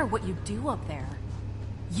doesn't matter what you do up there.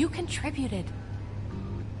 You contributed.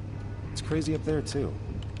 It's crazy up there, too.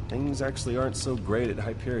 Things actually aren't so great at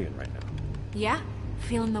Hyperion right now. Yeah?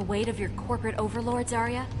 Feeling the weight of your corporate overlords, are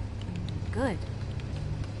ya? Good.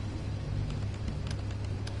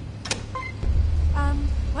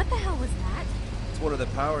 What the hell was that? It's one of the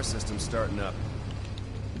power systems starting up.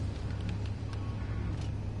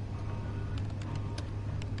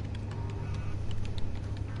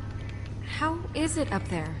 How is it up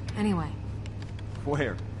there, anyway?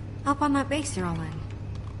 Where? Up on that base you're all in.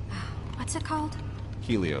 What's it called?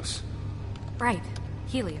 Helios. Right,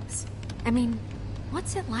 Helios. I mean,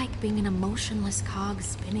 what's it like being an emotionless cog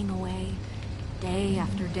spinning away, day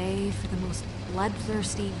after day, for the most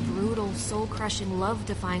bloodthirsty, brutal, soul-crushing,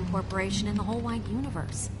 love-defying corporation in the whole wide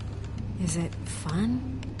universe? Is it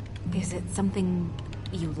fun? Is it something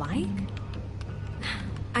you like?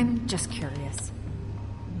 I'm just curious.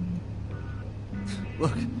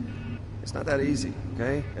 Look, it's not that easy,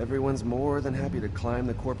 okay? Everyone's more than happy to climb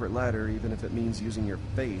the corporate ladder, even if it means using your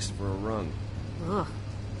face for a rung. Ugh,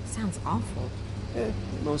 sounds awful. It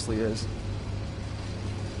mostly is.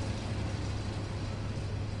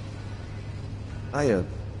 I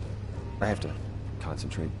have to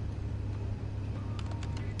concentrate.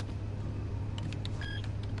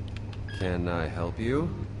 Can I help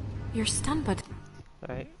you? You're stunned, but...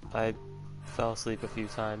 Alright, I fell asleep a few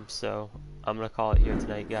times, so I'm gonna call it here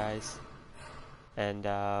tonight, guys. And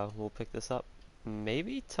we'll pick this up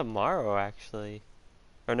maybe tomorrow, actually.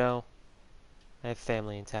 Or no, I have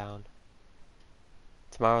family in town.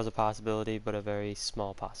 Tomorrow's a possibility, but a very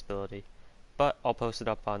small possibility. But I'll post it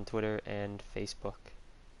up on Twitter and Facebook.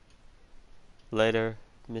 Later,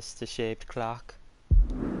 Mr. Shaped Clock.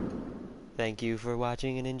 Thank you for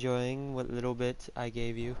watching and enjoying what little bit I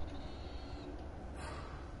gave you.